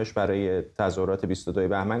داده، پیامش برای تظاهرات 22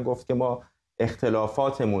 بهمن، گفت که ما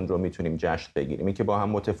اختلافاتمون رو میتونیم جشن بگیریم، این که با هم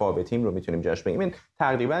متفاوتیم رو میتونیم جشن بگیریم. این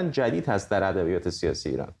تقریبا جدید هست در ادبیات سیاسی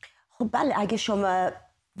ایران. خب بله، اگه شما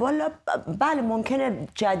بله ممکنه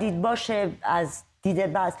جدید باشه از دیده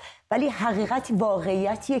بس، ولی حقیقتی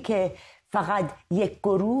واقعیتیه که فقط یک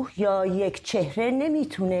گروه یا یک چهره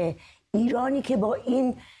نمیتونه ایرانی که با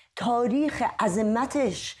این تاریخ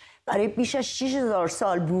عظمتش برای بیش از 6000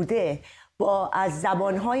 سال بوده، با از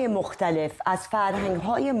زبانهای مختلف، از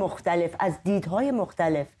فرهنگهای مختلف، از دیدهای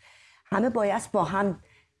مختلف، همه باید با هم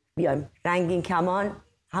بیایم. رنگین کمان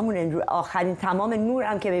همون آخرین تمام نور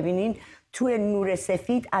هم که ببینین توی نور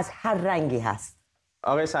سفید از هر رنگی هست.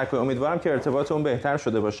 آقای سرکویی امیدوارم که ارتباط اون بهتر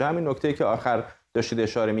شده باشه. همین نکته که آخر داشتید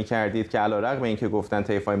اشاره می‌کردید که علیرغم اینکه گفتن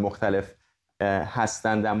طیف‌های مختلف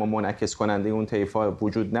هستند اما منعکس کننده اون طیف‌ها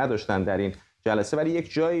وجود نداشتن در این جلسه، ولی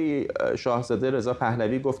یک جایی شاهزاده رضا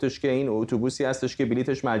پهلوی گفتش که این اتوبوسی هستش که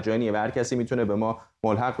بلیتش مجانیه و هر کسی میتونه به ما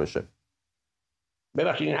ملحق بشه.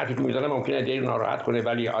 ببخشید این حرفی که میزنم ممکنه دیر ناراحت کنه،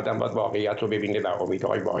 ولی آدم باید واقعیت رو ببینه و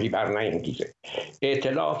امیدهای واهی بر نینگیزه.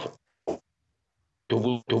 ائتلاف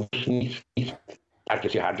اتوبوس نیست، هر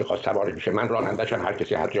کسی هر جا خواست سوار بشه، من راننده‌شم هر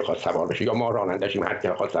کسی هر جا خواست سوار بشه، یا ما راننده‌شیم هر کی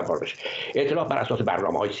خواست سوار بشه. ائتلاف بر اساس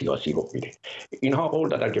برنامه‌های سیاسی رخ میده. اینها قول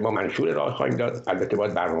دادن که ما منشور راه خواهیم داد، البته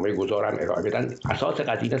باید برنامه گذارم ارائه بدن. اساس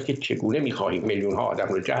قضیه است که چگونه می‌خواهیم میلیون‌ها آدم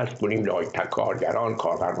رو جذب کنیم، کارگران،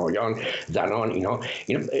 کارفرمایان، زنان. اینا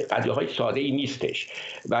قضیه‌های ساده‌ای نیستش.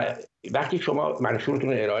 و وقتی شما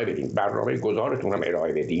منشورتون رو ارائه بدین، برنامه گذارتون هم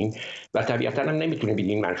ارائه بدین و طبیعتاً هم نمیتونید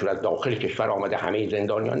بگین منشور از داخل کشور آمده همه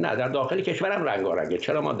زندانیان، نه، در داخل کشور هم رنگارنگه.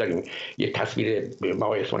 چرا ما داریم یه تصویر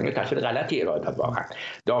ما اسلامی تصویر غلطی ارائه داد؟ واقعا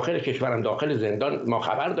داخل کشور هم داخل زندان ما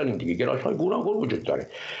خبر داریم دیگه، گرایش‌های گوناگون وجود داره.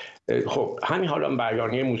 خب همین حالا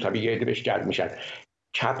بیانیه موسوی بهش جلب میشن.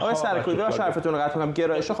 آقای سرکوبی با حرفتون رو قطع کنم،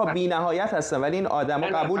 گرایش‌ها خب بی‌نهایت هستن، ولی این آدما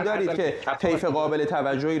قبول دارید که طیف قابل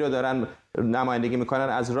توجهی رو دارن نمایندگی میکنن،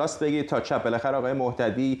 از راست بگید تا چپ. بالاخره آقای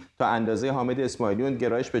مهتدی تا اندازه حامد اسماعیلیون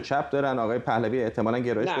گرایش به چپ دارن، آقای پهلوی احتمالاً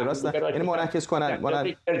گرایش به راست دارن. یعنی منعکس کنن.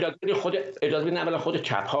 اجازه نه خود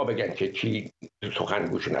چپ ها بگن که کی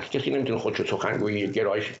سخنگوشون است. کسی نمیتونه خودشو سخنگوی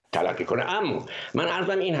گرایش تلقی کنه. اما من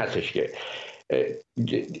عرضم این هستش که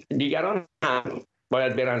دیگران هم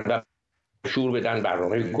باید برن و شور بدن،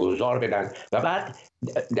 برنامه گذار بدن و بعد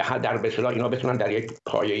در به اصطلاح اینا بتونن در یک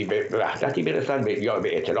پایه‌ای به وحدتی برسن یا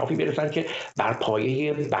به ائتلافی برسن که بر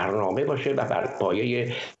پایه برنامه باشه و بر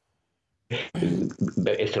پایه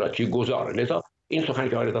به استراتژی گذار. لذا این سخنی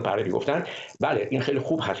که آقای پهلوی گفتن، بله این خیلی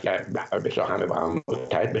خوب هست که بسیار همه با هم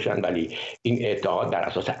متحد بشن، ولی این اتحاد بر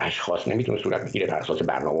اساس اشخاص نمیتونه صورت بگیره، بر اساس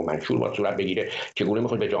برنامه و منشور باید صورت بگیره. چگونه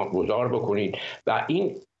میخواید به جان گذار بکنید و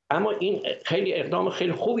اما این خیلی اقدام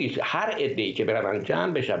خیلی خوبی است. هر عده‌ای که برن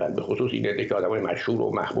جمع بشن، به خصوص این عده که آدمای مشهور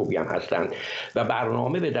و محبوبی هم هستن و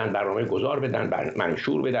برنامه بدن، برنامه گذار بدن،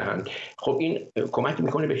 منشور بدهند، خب این کمک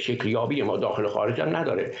میکنه به شکلیابی ما داخل و خارج هم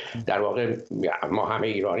نداره. در واقع ما همه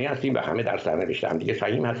ایرانی هستیم و همه در سرنوشت هم دیگه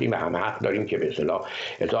سهیم هستیم و همه حق داریم که به اصطلاح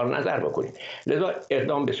اظهار نظر بکنیم. لذا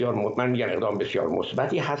اقدام بسیار من میگم اقدام بسیار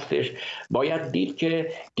مثبتی هستش. باید دید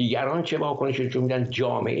که دیگران چه واکنشی نشون میدن،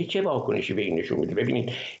 جامعه چه واکنشی به این نشون میده.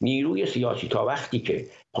 ببینید نیروی سیاسی تا وقتی که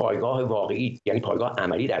پایگاه واقعی یعنی پایگاه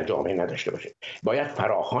عملی در جامعه نداشته باشه، باید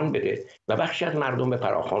فراخوان بده و بخشی از مردم به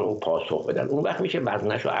فراخوان او پاسخ بدن، اون وقت میشه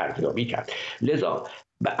وزنش رو ارزیابی کرد. لذا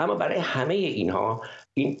اما برای همه اینها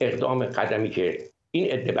این اقدام قدمی که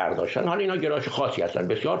این عده برداشتن، حالا اینا گرایش خاصی هستن،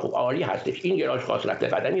 بسیار خوب، عالی هستش. این گرایش خاص رفته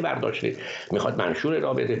قدمی برداشته، میخواد منشور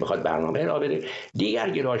ارائه بده، میخواد برنامه ارائه بده. دیگر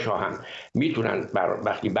گرایش ها هم میتونن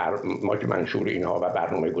وقتی ما که منشور اینها و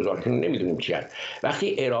برنامه گذارشون نمیدونیم چی هست،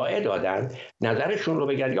 وقتی ارائه دادن نظرشون رو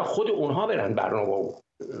بگن یا خود اونها برن برنامه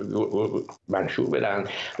منشور بدن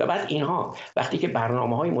و بعد اینها وقتی که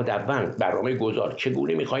برنامه‌های مدون، برنامه گذار،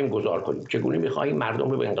 چگونه می‌خوایم گذار کنیم، چگونه می‌خوایم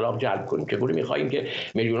مردم رو به انقلاب جلب کنیم، چگونه می‌خوایم که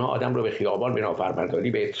میلیون‌ها آدم رو به خیابان به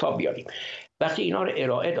نافرمانزادی به حساب بیاریم، وقتی اینا رو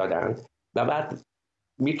ارائه دادن و بعد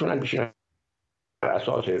میتونن بشینن بر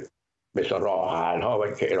اساس مثلا راه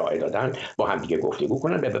حل‌ها که ارائه دادن با هم دیگه گفتگو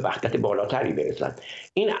کنن و به وحدت بالاتری برسن.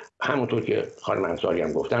 این همونطور که خانم انصاری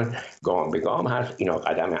هم گفتن گام به گام هست. اینا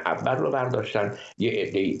قدم اول رو برداشتن، یه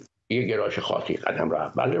عده‌ای یه گرایش خاصی قدم رو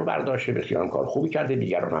اول رو برداشته، بسیار کار خوبی کرده،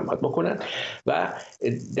 دیگران هم باید بکنن و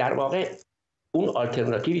در واقع اون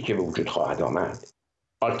آلترناتیوی که به وجود خواهد آمد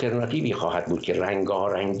آلترناتیوی خواهد بود که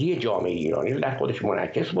رنگارنگی جامعه ایرانی رو در خودش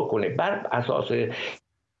منعکس بکنه بر اساس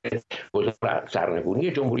گذار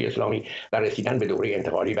سرنگونی جمهوری اسلامی و رسیدن به دوره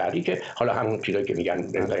انتقالی بعدی که حالا همون چیزایی که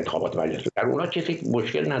میگن انتخابات مجلس در اونا کسی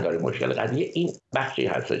مشکل نداره. مشکل قضیه این بخشی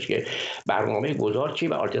هستش که برنامه گذار چی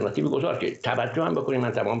و آلترناتیو گذار چی. توجه هم بکنیم،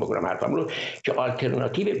 من تمام بکنم حرفم رو، که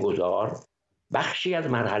آلترناتیو گذار بخشی از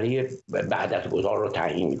مرحله بعد از گذار رو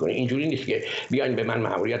تعیین میکنه. اینجوری نیست که بیاین به من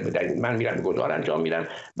مأموریت بدین من میرم گذار انجام میدم،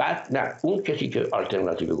 بعد نه، اون کسی که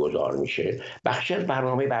آلترناتیو گذار میشه بخشی از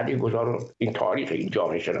برنامه بعدی گذار رو، این تاریخ، این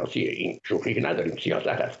جامعه شناسی، این شوخی که نداریم، سیاست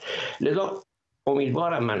هست. لذا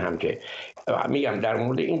امیدوارم من هم که میگم در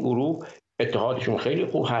مورد این گروه اتحادشون خیلی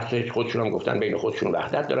خوب هستش، خودشون هم گفتن بین خودشون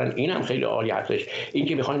وحدت دارن، این هم خیلی عالی هستش. این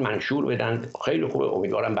که میخوان منشور بدن خیلی خوبه،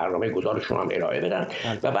 امیدوارم برنامه گذارشون هم ارائه بدن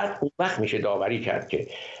و بعد اون وقت میشه داوری کرد که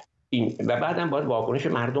این و بعدم باید واکنش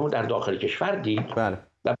مردم رو در داخل کشور دید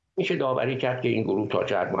و میشه داوری کرد که این گروه تا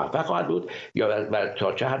چه حد موفق خواهد بود یا و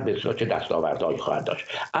تا چه حد بسیار چه دستاوردهایی خواهد داشت.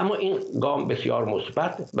 اما این گام بسیار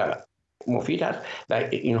مثبت و مفید است و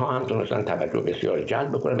اینها هم تونستن توجه بسیار جلب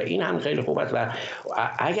بکنن و این هم خیلی خوب است و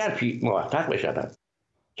اگر موفق بشن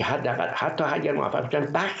که حتی اگر موفق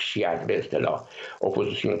بشن بخشی از به اصطلاح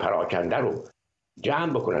اپوزیسیون پراکنده رو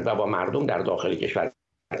جمع بکنن و با مردم در داخل کشور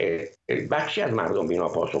بخشی از مردم به اینا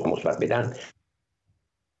پاسخ مثبت بدن،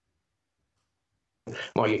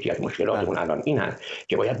 ما یکی از مشکلاتمون الان این هست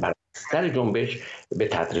که باید بر سر جنبش به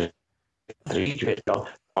تدریج به اصطلاح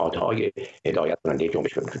آتهای هدایت کننده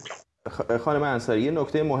جنبش بکنیم. خانم انصاری، یه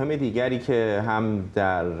نکته مهم دیگری که هم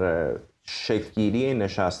در شکلگیری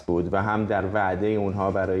نشست بود و هم در وعده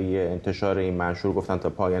اونها برای انتشار این منشور گفتن تا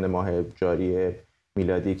پایان ماه جاری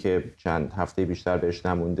میلادی که چند هفته بیشتر بهش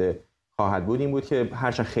نمونده خواهد بود، این بود که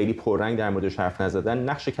هرچند خیلی پررنگ در موردش حرف نزدن،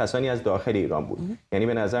 نقش کسانی از داخل ایران بود. یعنی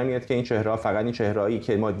به نظر میاد که این چهره فقط این چهرهایی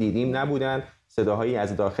که ما دیدیم نبودن، صداهایی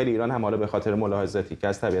از داخل ایران هم حالا به خاطر ملاحظاتی که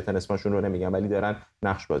از طبیعتا اسمشون رو نمیگم ولی دارن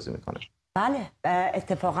نقش بازی میکنن. بله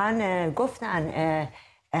اتفاقا گفتن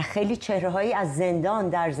خیلی چهره‌هایی از زندان،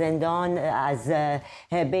 در زندان، از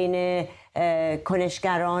بین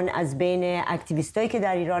کنشگران، از بین اکتیویستایی که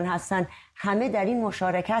در ایران هستن، همه در این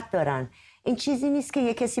مشارکت دارن. این چیزی نیست که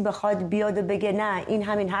یه کسی بخواد بیاد و بگه نه این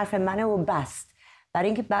همین حرف منه و بست. برای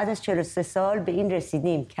اینکه بعد از 43 سال به این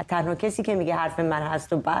رسیدیم که تنها کسی که میگه حرف من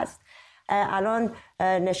هست و بست الان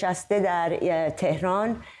نشسته در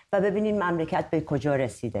تهران و ببینین مملکت به کجا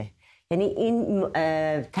رسیده. یعنی این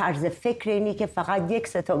طرز فکر اینی که فقط یک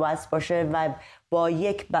ستا بس باشه و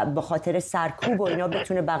با خاطر سرکوب و اینا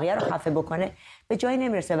بتونه بقیه رو خفه بکنه به جایی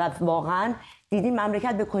نمیرسه و واقعا دیدین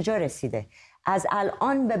مملکت به کجا رسیده. از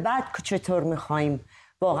الان به بعد چطور میخوایم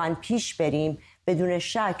واقعا پیش بریم؟ بدون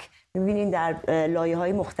شک میبینین در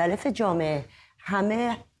لایه‌های مختلف جامعه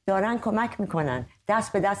همه دارن کمک میکنن،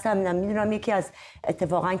 دست به دست هم. میدونم یکی از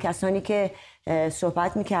اتفاقا کسانی که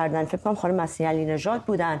صحبت میکردن فکر کنم خانم مسیح علی نژاد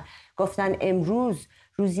بودن، گفتن امروز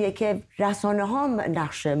روزیه که رسانه ها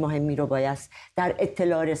نقش مهمی رو بایست در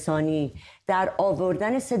اطلاع رسانی، در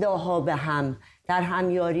آوردن صداها به هم، در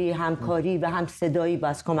همیاری، همکاری و هم صدایی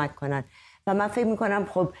باز کمک کنن. و من فکر میکنم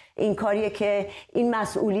خب این کاریه که این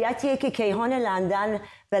مسئولیتیه که کیهان لندن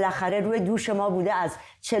بالاخره روی دوش ما بوده از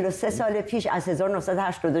 43 سال پیش، از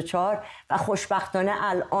 1984 و خوشبختانه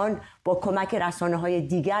الان با کمک رسانه‌های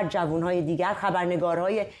دیگر، جوانهای دیگر،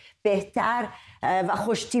 خبرنگارهای بهتر و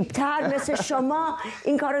خوشتیپ‌تر مثل شما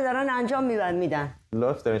این کار رو دارن انجام میدن.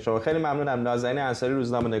 لطف دارین شما. خیلی ممنونم. نازنین انصاری،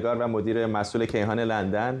 روزنامه‌نگار و مدیر مسئول کیهان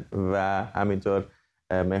لندن و همینطور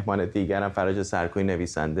مهمان دیگرم فرج سرکوی،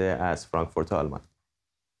 نویسنده از فرانکفورت آلمان.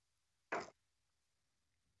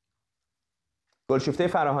 گلشیفته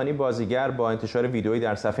فراهانی بازیگر با انتشار ویدئویی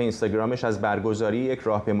در صفحه اینستاگرامش از برگزاری یک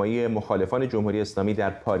راهپیمایی مخالفان جمهوری اسلامی در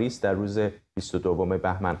پاریس در روز 22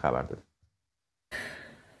 بهمن خبر داد.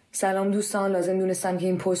 سلام دوستان، لازم دونستم که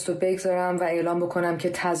این پست رو بگذارم و اعلام بکنم که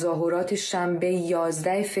تظاهرات شنبه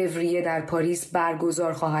 11 فوریه در پاریس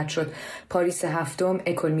برگزار خواهد شد. پاریس هفتم،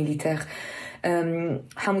 اکول میلیتر.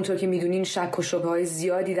 همونطور که میدونین شک و شبهه‌های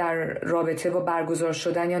زیادی در رابطه با برگزار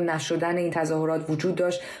شدن یا نشدن این تظاهرات وجود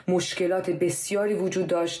داشت. مشکلات بسیاری وجود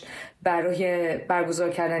داشت برای برگزار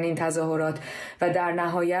کردن این تظاهرات و در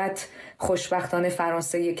نهایت خوشبختانه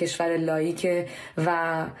فرانسه یک کشور لاییکه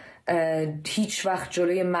و هیچ وقت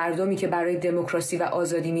جلوی مردمی که برای دموکراسی و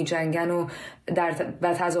آزادی می جنگن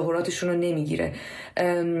و تظاهراتشون رو نمیگیره.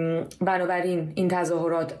 بنابراین این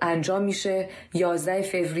تظاهرات انجام میشه 11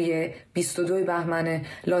 فوریه 22 بهمن.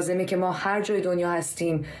 لازمه که ما هر جای دنیا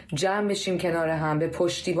هستیم جمع بشیم کنار هم به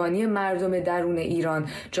پشتیبانی مردم درون ایران،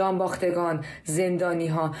 جانباختگان، زندانی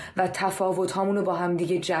ها و تفاوت هامون رو با هم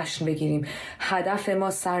دیگه جشن بگیریم. هدف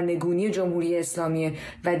ما سرنگونی جمهوری اسلامیه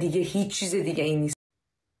و دیگه هیچ چیز دیگه این نیست.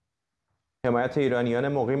 حمایت ایرانیان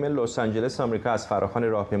مقیم لس آنجلس آمریکا از فراخوان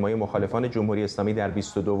راهپیمایی مخالفان جمهوری اسلامی در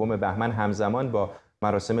 22 بهمن همزمان با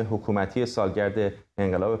مراسم حکومتی سالگرد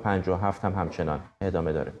انقلاب 57 همچنان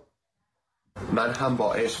ادامه داره. من هم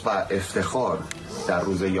با عشق و افتخار در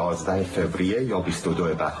روز 11 فوریه یا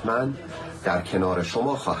 22 بهمن در کنار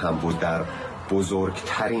شما خواهم بود در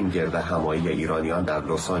بزرگترین گردهمایی ایرانیان در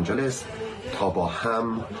لس آنجلس تا با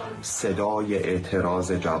هم صدای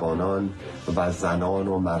اعتراض جوانان و زنان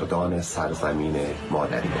و مردان سرزمین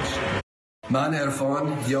مادری باشیم. من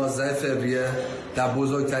عرفان 11 فوریه در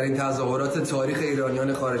بزرگترین تظاهرات تاریخ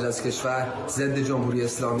ایرانیان خارج از کشور ضد جمهوری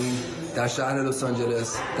اسلامی در شهر لس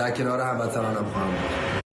آنجلس در کنار هموطنانم خواهم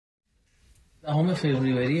بود. 10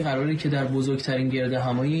 فوریه قراره که در بزرگترین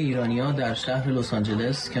گردهمایی ایرانی‌ها در شهر لس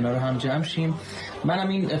آنجلس کنار هم جمع شیم. منم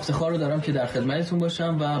این افتخار رو دارم که در خدمتتون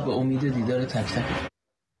باشم و به امید دیدار تک تک.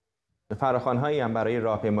 فراخوان‌هایی هم برای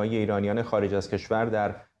راهپیمایی ایرانیان خارج از کشور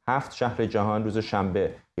در 7 شهر جهان روز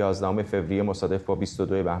شنبه 11 فوریه مصادف با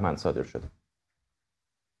 22 بهمن صادر شده.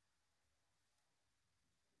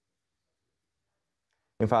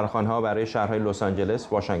 این فراخوان‌ها برای شهرهای لس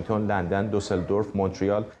آنجلس، واشنگتن، لندن، دوسلدورف،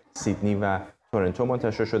 مونتریال، سیدنی و تورنتو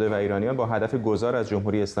منتشر شده و ایرانیان با هدف گذار از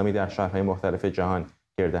جمهوری اسلامی در شهرهای مختلف جهان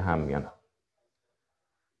گرد هم میان.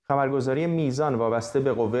 خبرگزاری میزان وابسته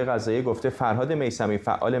به قوه قضاییه گفته فرهاد میثمی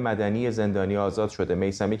فعال مدنی زندانی آزاد شده.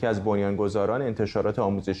 میثمی که از بنیانگذاران انتشارات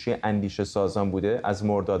آموزشی اندیشه سازان بوده، از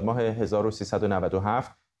مرداد ماه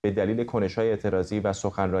 1397 به دلیل کنش‌های اعتراضی و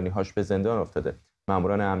سخنرانی‌هاش به زندان افتاده.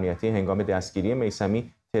 ماموران امنیتی هنگام دستگیری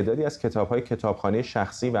میثمی تعدادی از کتاب‌های کتابخانه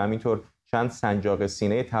شخصی و همینطور چند سنجاق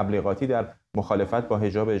سینه تبلیغاتی در مخالفت با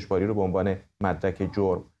حجاب اجباری رو به عنوان مدرک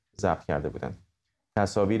جرم ضبط کرده بودند.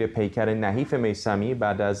 تصاویر پیکر نحیف میثمی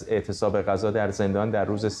بعد از اعتصاب غذا در زندان در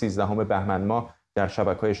روز 13 بهمن ماه در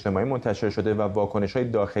شبکه‌های اجتماعی منتشر شده و واکنش‌های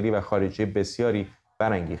داخلی و خارجی بسیاری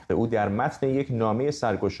برانگیخته. او در متن یک نامه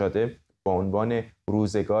سرگشاده با عنوان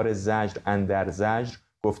روزگار زجر اندر زجر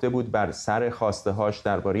گفته بود بر سر خواسته‌هاش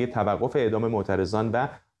درباره توقف اعدام معترضان و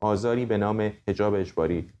آزاری به نام حجاب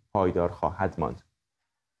اجباری پایدار خواهد ماند.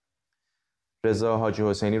 رضا حاجی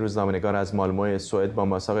حسینی، روزنامه‌نگار از مالمو سوئد، با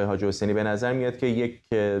ماساق حاجی حسینی به نظر میاد که یک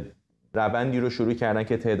روندی رو شروع کردن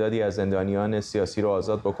که تعدادی از زندانیان سیاسی رو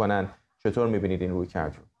آزاد بکنن. چطور می‌بینید این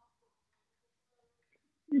رویکرد رو؟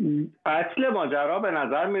 اصل ماجرا به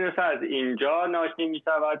نظر میرسه از اینجا ناشی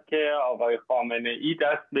میشود که آقای خامنه‌ای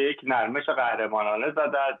دست به یک نرمش قهرمانانه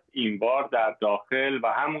زده است این بار در داخل و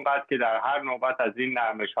همونقدر که در هر نوبت از این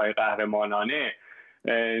نرمش‌های قهرمانانه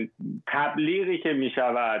تبلیغی که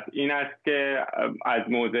میشود این است که از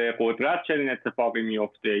موضع قدرت چنین اتفاقی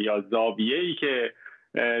میفته یا زاویه‌ای که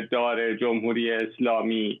داره جمهوری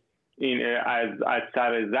اسلامی این از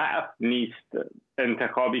سر ضعف نیست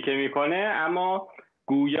انتخابی که میکنه، اما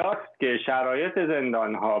گویاست که شرایط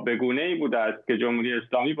زندانها به گونه‌ای بوده است که جمهوری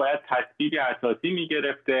اسلامی باید تصمیم اساسی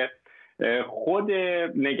میگرفته. خود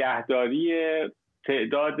نگهداری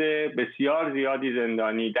تعداد بسیار زیادی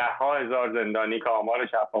زندانی، ده‌ها هزار زندانی که آمار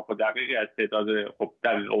شفاف و دقیقی از تعداد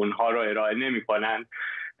در اونها رو ارائه نمی‌کنند،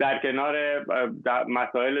 در کنار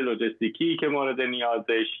مسائل لوجستیکی که مورد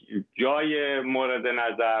نیازش، جای مورد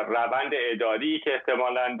نظر، روند اداری که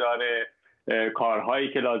احتمالاً داره، کارهایی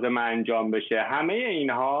که لازم انجام بشه، همه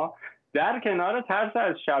اینها در کنار ترس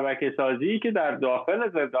از شبکه سازی که در داخل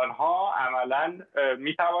زندان‌ها عملاً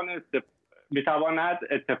میتواند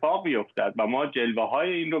اتفاق بیفتد و ما جلوه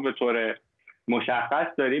های این رو به طور مشخص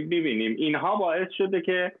داریم ببینیم. اینها باعث شده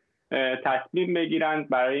که تصمیم بگیرند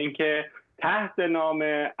برای اینکه تحت نام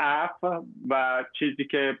عفو و چیزی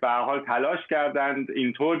که به هر حال تلاش کردند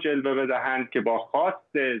اینطور جلوه بدهند که با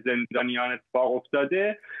خواست زندانیان اتفاق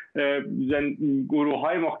افتاده گروه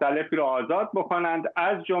های مختلفی رو آزاد بکنند،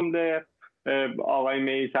 از جمله آقای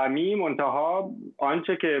میثمی. منتها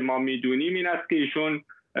آنچه که ما میدونیم این است که ایشون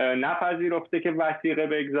نپذیرفته که وثیقه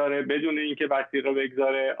بگذاره، بدون اینکه وثیقه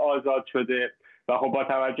بگذاره آزاد شده و خب با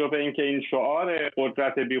توجه به اینکه این شعار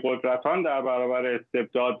قدرت بی قدرتان در برابر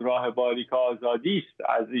استبداد راه باریک آزادی است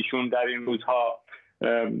از ایشون در این روزها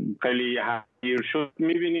خیلی حقیر شد،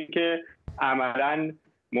 می‌بینیم که عملاً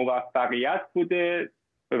موفقیت بوده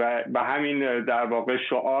و همین در واقع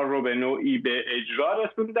شعار رو به نوعی به اجرا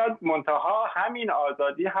رسوندند. منتها همین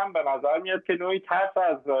آزادی هم به نظر میاد که نوعی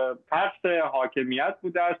ترس حاکمیت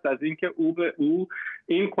بوده است از اینکه او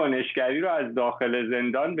این کنشگری رو از داخل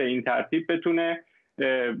زندان به این ترتیب بتونه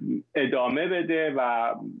ادامه بده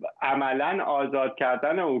و عملاً آزاد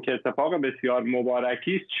کردن او که اتفاق بسیار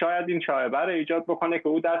مبارکی است شاید این شایعه رو ایجاد بکنه که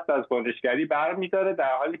او دست از کنشگری برمی‌داره،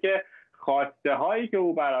 در حالی که خواسته هایی که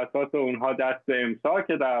او بر اساس اونها دست به امساک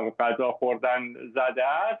در غذا خوردن زده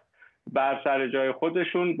است بر سر جای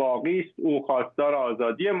خودشون باقی است. او خواستار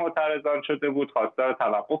آزادی معترضان شده بود، خواستار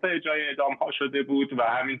توقف اجرای اعدام ها شده بود و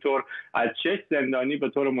همینطور از 6 زندانی به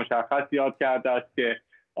طور مشخص یاد کرده است که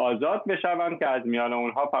آزاد بشوند که از میان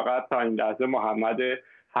اونها فقط تا این لحظه محمد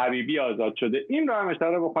حبیبی آزاد شده. این رو هم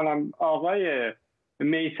اشاره بکنم، آقای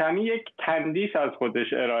میثمی یک تندیس از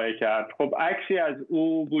خودش ارائه کرد. خب عکسی از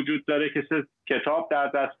او وجود داره که کتاب در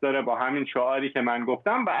دست داره با همین شعاری که من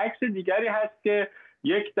گفتم و عکس دیگری هست که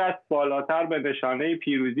یک دست بالاتر به نشانه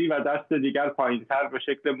پیروزی و دست دیگر پایینتر به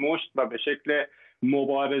شکل مشت و به شکل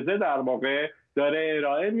مبارزه در واقع داره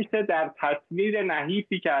ارائه میشه در تصویر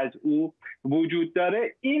نحیفی که از او وجود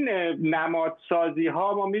داره. این نمادسازی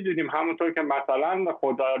ها ما میدونیم همونطور که مثلا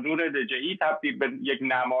خدانور لجه‌ای تبدیل به یک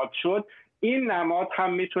نماد شد، این نماد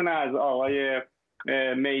هم میتونه از آقای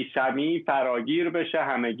میثمی فراگیر بشه،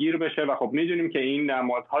 همه‌گیر بشه و خب میدونیم که این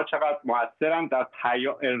نمادها چقدر موثرن در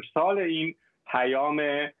ارسال این پیام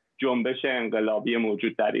جنبش انقلابی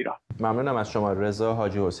موجود در ایران. ممنونم از شما رضا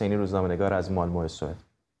حاجی حسینی، روزنامه‌نگار از مالمو سوئد.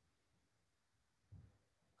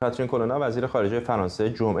 کاترین کولونا وزیر خارجه فرانسه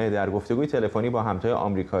جمعه در گفتگوی تلفنی با همتای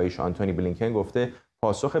آمریکاییش آنتونی بلینکن گفته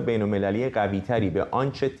پاسخ بین‌المللی قوی‌تری به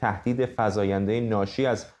آنچه تهدید فزاینده ناشی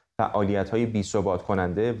از فعالیت‌های بی‌ثبات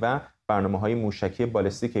کننده و برنامه‌های موشکی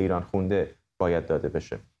بالستیک ایران خونده باید داده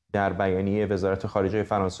بشه. در بیانیه وزارت خارجه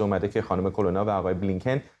فرانسه اومده که خانم کولونا و آقای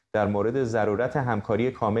بلینکن در مورد ضرورت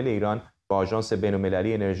همکاری کامل ایران با آژانس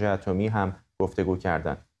بین‌المللی انرژی اتمی هم گفتگو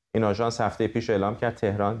کردند. این آژانس هفته پیش اعلام کرد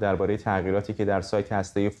تهران درباره تغییراتی که در سایت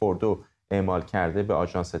هسته‌ای فرداد اعمال کرده به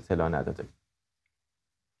آژانس اطلاع نداده.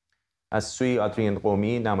 از سوی آدرین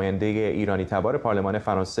قومی، نماینده ایرانی تبار پارلمان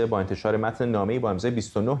فرانسه، با انتشار متن نامه‌ای با امضای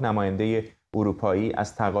 29 نماینده اروپایی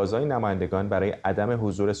از تقاضای نمایندگان برای عدم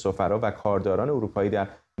حضور سفرا و کارداران اروپایی در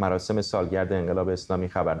مراسم سالگرد انقلاب اسلامی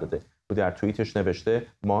خبر داده. او در توییتش نوشته: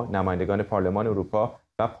 ما نمایندگان پارلمان اروپا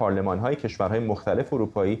و پارلمان‌های کشورهای مختلف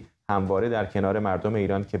اروپایی همواره در کنار مردم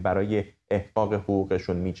ایران که برای احقاق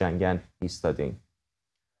حقوقشون می‌جنگن ایستادیم.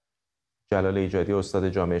 جلال ایجادی، استاد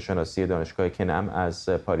جامعه شناسی دانشگاه کنعم از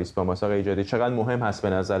پاریس با ماست. آقای ایجادی، چقدر مهم هست به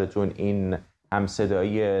نظرتون این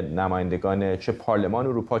همصدایی نمایندگان چه پارلمان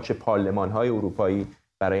اروپا چه پارلمان‌های اروپایی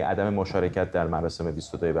برای عدم مشارکت در مراسم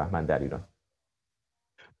 22 بهمن در ایران؟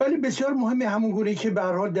 ولی بسیار مهمه، همون گونه که به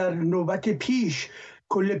هر حال در نوبت پیش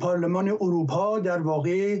کل پارلمان اروپا در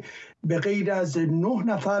واقع به غیر از 9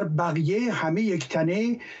 نفر بقیه همه یک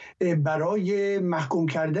تنه برای محکوم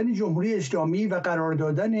کردن جمهوری اسلامی و قرار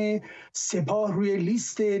دادن سپاه روی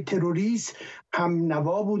لیست تروریست هم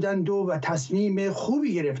نوا بودند و تصمیم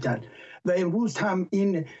خوبی گرفتند و امروز هم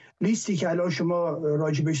این لیستی که الان شما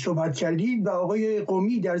راجبش صحبت کردید و آقای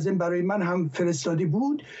قومی در ضمن برای من هم فرستاده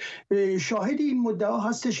بود، شاهد این مدعا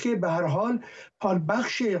هستش که به هر حال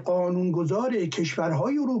بخش قانونگذار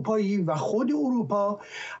کشورهای اروپایی و خود اروپا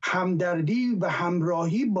همدردی و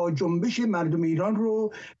همراهی با جنبش مردم ایران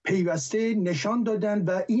رو پیوسته نشان دادن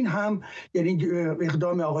و این هم یعنی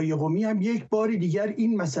اقدام آقای قومی هم یک بار دیگر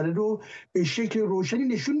این مسئله رو به شکل روشنی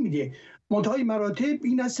نشون میده. منتهای مراتب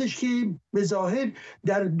این هستش که به ظاهر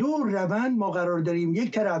در دو روند ما قرار داریم،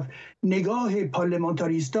 یک طرف نگاه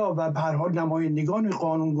پارلمانتاریستا و به هر حال نمایندگان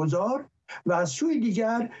قانونگذار و از سوی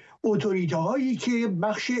دیگر اتوریته هایی که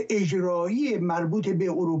بخش اجرایی مربوط به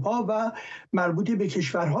اروپا و مربوط به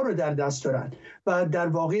کشورها رو در دست دارند و در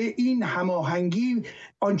واقع این هماهنگی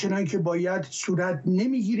آنچنان که باید صورت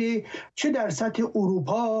نمیگیره. چه در سطح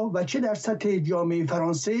اروپا و چه در سطح جامعه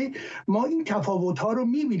فرانسه ما این تفاوت ها رو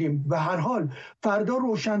میبینیم و هر حال فردا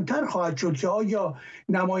روشن‌تر خواهد شد که آیا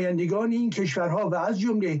نمایندگان این کشورها و از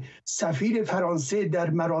جمله سفیر فرانسه در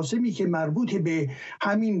مراسمی که مربوط به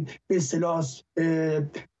همین به اصطلاح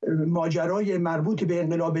ماجرای مربوط به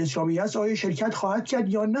انقلاب اسلامی است آیا شرکت خواهد کرد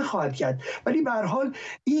یا نخواهد کرد. ولی به هر حال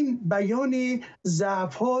این بیان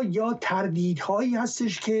ضعف‌ها یا تردیدهایی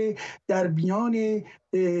هستش که در میان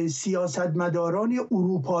سیاستمداران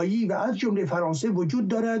اروپایی و از جمله فرانسه وجود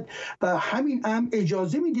دارد و همین هم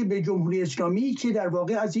اجازه میده به جمهوری اسلامی که در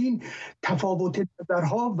واقع از این تفاوت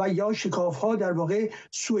نظرها و یا شکاف‌ها در واقع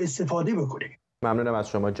سوء استفاده بکنه. ممنونم از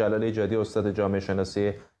شما. جلال ایجادی، استاد جامعه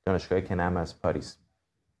شناسی دانشگاه کنعم از پاریس.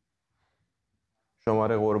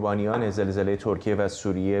 شمار قربانیان زلزله ترکیه و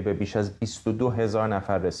سوریه به بیش از 22,000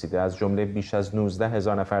 نفر رسیده، از جمله بیش از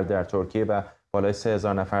 19,000 نفر در ترکیه و بالای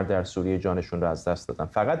 3,000 نفر در سوریه جانشون را از دست دادن.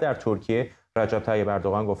 فقط در ترکیه رجب طیب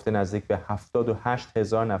اردوغان گفته نزدیک به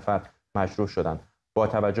 78,000 نفر مجروح شدند. با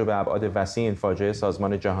توجه به ابعاد وسیع این فاجعه،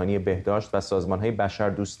 سازمان جهانی بهداشت و سازمان‌های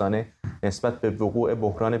بشردوستانه نسبت به وقوع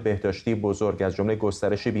بحران بهداشتی بزرگ از جمله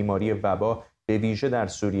گسترش بیماری وبا به ویژه در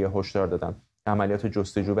سوریه هشدار دادند. عملیات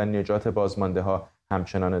جستجو و نجات بازمانده‌ها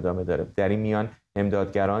همچنان ادامه داره. در این میان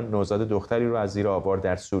امدادگران نوزاد دختری رو از زیر آوار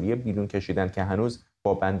در سوریه بیرون کشیدند که هنوز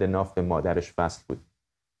با بند ناف به مادرش وصل بود.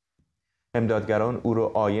 امدادگران او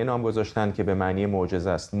رو آیه نام گذاشتند که به معنی معجزه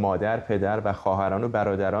است. مادر، پدر و خواهران و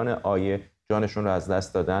برادران آیه جانشون را از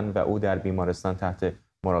دست دادن و او در بیمارستان تحت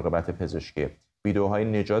مراقبت پزشکی. ویدیوهای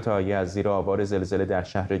نجات آیه از زیر آوار زلزله در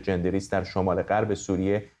شهر جندریس در شمال غرب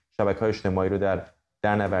سوریه شبکه‌های اجتماعی رو در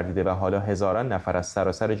نوردیده و حالا هزاران نفر از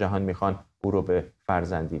سراسر جهان میخوان او رو به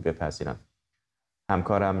فرزندی بپذیرند.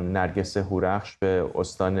 همکارم نرگس هورخش به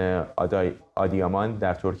استان آدیامان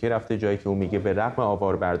در ترکیه رفته، جایی که او میگه به رغم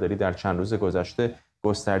آواربرداری در چند روز گذشته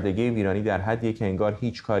گستردگی ویرانی در حدی که انگار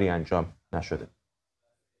هیچ کاری انجام نشده.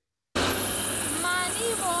 معنی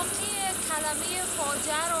واقعی کلمه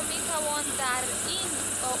فاجعه را میتوان در این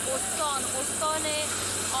استان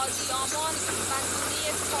آدیامان و گونه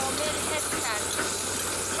کامل حس کرد.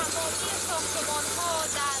 تمامی ساختمان‌ها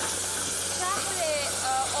در شهر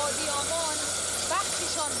آدیامان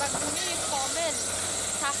بخششان به گونه کامل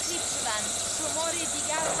تخریب شدند. شمار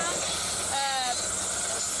دیگر هم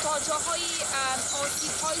تا جاهای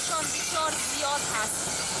آسیب‌هایشان بسیار زیاد هست.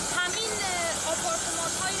 همین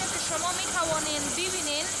آپارتمان‌هایی را که شما می‌توانید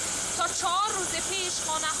ببینید تا 4 روز پیش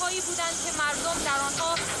خانه‌هایی بودند که مردم در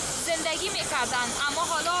آنها زندگی می‌کردند، اما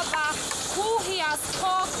حالا به کوهی از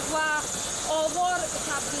خاک و آوار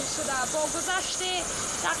تبدیل شده. با گذشت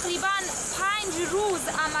تقریباً 5 روز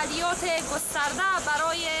عملیات گسترده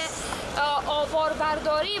برای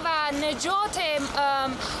آواربرداری و نجات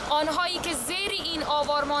آنهایی که زیر این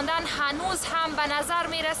آوار ماندن هنوز هم به نظر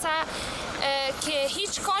میرسه که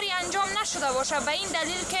هیچ کاری انجام نشده باشه، و این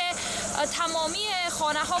دلیل که تمامی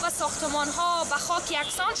خانه ها و ساختمان ها به خاک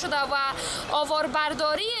یکسان شده و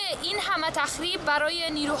آواربرداری این همه تخریب برای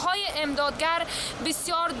نیروهای امدادگر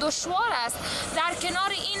بسیار دشوار است. در کنار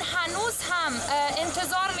این هنوز هم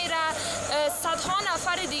انتظار میره صدها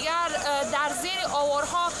نفر دیگر در زیر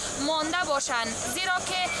آوارها مانده باشند، زیرا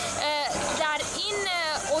که در این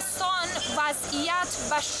استان وضعیت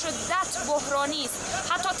به شدت بحرانی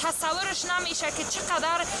است. حتی تصورش نمیشه که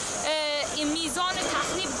چقدر میزان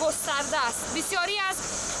تخریب گسترده است. بسیاری از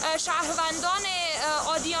شهروندان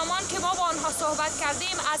آدیامان که ما با آنها صحبت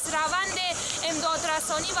کردیم از روند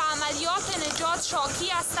امدادرسانی و عملیات نجات شاکی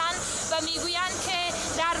هستند و میگویند که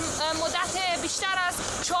در مدت بیشتر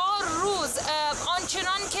از 4 روز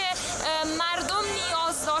آنچنان که مردم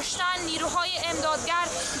نیاز داشتن نیروهای امدادگر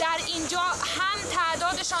در اینجا هم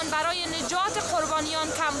تعدادشان برای نجات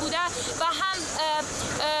قربانیان کم بوده و هم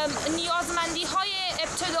نیازمندی های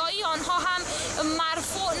ابتدایی آنها هم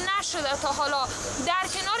مرفوع نشده تا حالا. در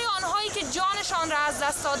کنار آنهایی که جانشان را از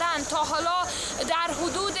دست دادن، تا حالا در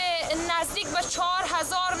حدود نزدیک به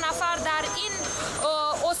 4000 نفر در این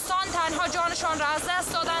استان تنها جانشان را از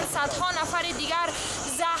دست دادن، صدها نفر دیگر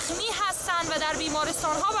زخمی هستند و در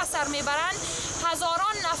بیمارستان ها به سر میبرند.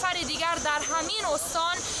 هزاران نفر دیگر در همین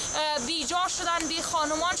استان بیجا شدن، بی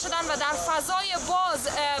خانمان شدن و در فضای باز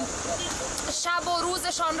شب و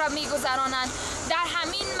روزشان را میگذرانند. در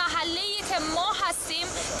همین محله‌ای که ما هستیم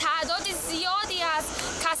تعداد زیادی از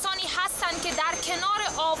کسانی هستند که در کنار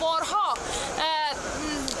آوارها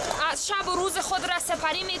از شب و روز خود را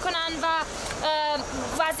سپری میکنند و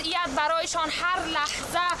وضعیت برایشان هر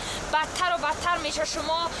لحظه بدتر و بدتر میشه.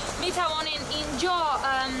 شما میتوانید اینجا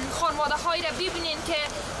خانواده هایی را ببینید که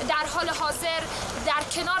در حال حاضر در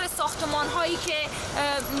کنار ساختمان هایی که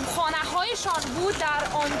خانه هایشان بود در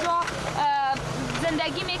آنجا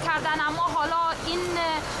زندگی میکردن، اما حالا این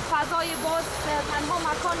فضای باز تنها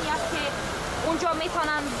مکانی است که اونجا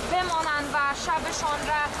میتونن بمانن و شبشان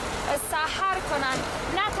را سحر کنن.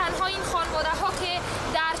 نه تنها این خانواده ها که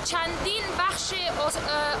در چندین بخش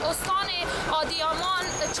استان آدیامان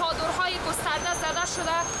چادرهای گسترده زده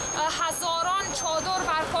شده، هزاران چادر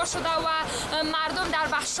برپا شده و مردم در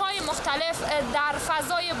بخش‌های مختلف در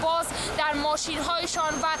فضای باز در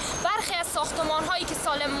ماشین‌هایشان و برخی از ساختمان‌هایی که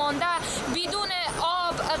سالم مانده بدون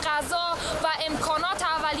آب، غذا و امکانات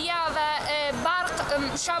اولیه و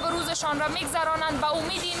برق شب و روزشان را میگذرانند و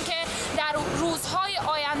امیدیم که در روزهای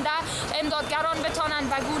آینده امدادگران بتانند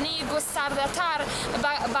به گونه گسترده‌تر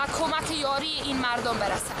و کمک یاری این مردم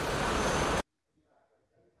برسند.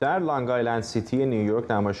 در لانگ آیلند سیتی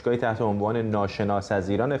نیویورک نمایشگاهی تحت عنوان ناشناس از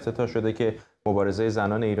ایران افتتاح شده که مبارزه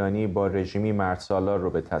زنان ایرانی با رژیمی مردسالار رو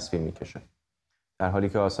به تصویر میکشه. در حالی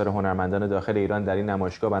که آثار هنرمندان داخل ایران در این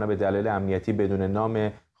نمایشگاه بنا به دلایل امنیتی بدون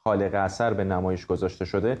نام خالق اثر به نمایش گذاشته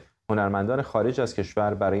شده، هنرمندان خارج از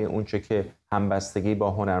کشور برای اونچه که همبستگی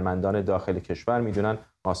با هنرمندان داخل کشور میدونن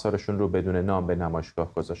آثارشون رو بدون نام به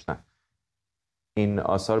نمایشگاه گذاشتن. این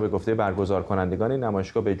آثار به گفته برگزار کنندگان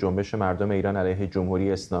نمایشگاه به جنبش مردم ایران علیه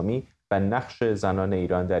جمهوری اسلامی و نقش زنان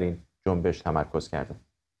ایران در این جنبش تمرکز کرده.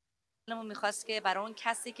 دلمون میخواست که برای اون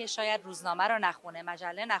کسی که شاید روزنامه رو نخونه،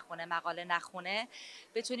 مجله نخونه، مقاله نخونه،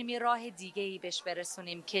 بتونیم یه راه دیگه‌ای بهش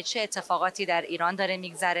برسونیم که چه اتفاقاتی در ایران داره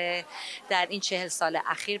میگذره در این 40 سال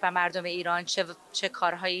اخیر و مردم ایران چه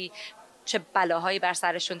کارهایی، چه بلاهایی بر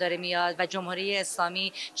سرشون داره میاد و جمهوری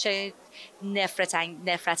اسلامی چه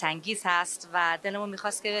نفرت انگیز هست. و دلمون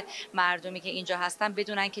میخواست که مردمی که اینجا هستن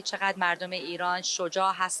بدونن که چقدر مردم ایران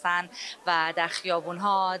شجاع هستن و در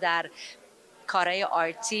خیابونها، در کارهای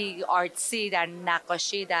آرتسی، در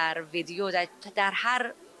نقاشی، در ویدیو، در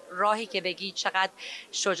هر راهی که بگی چقدر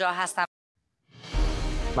شجاع هستن.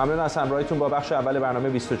 ممنون از همراهیتون با بخش اول برنامه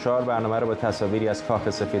 24. برنامه رو با تصاویری از کاخ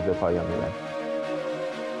سفید به پایان میبریم.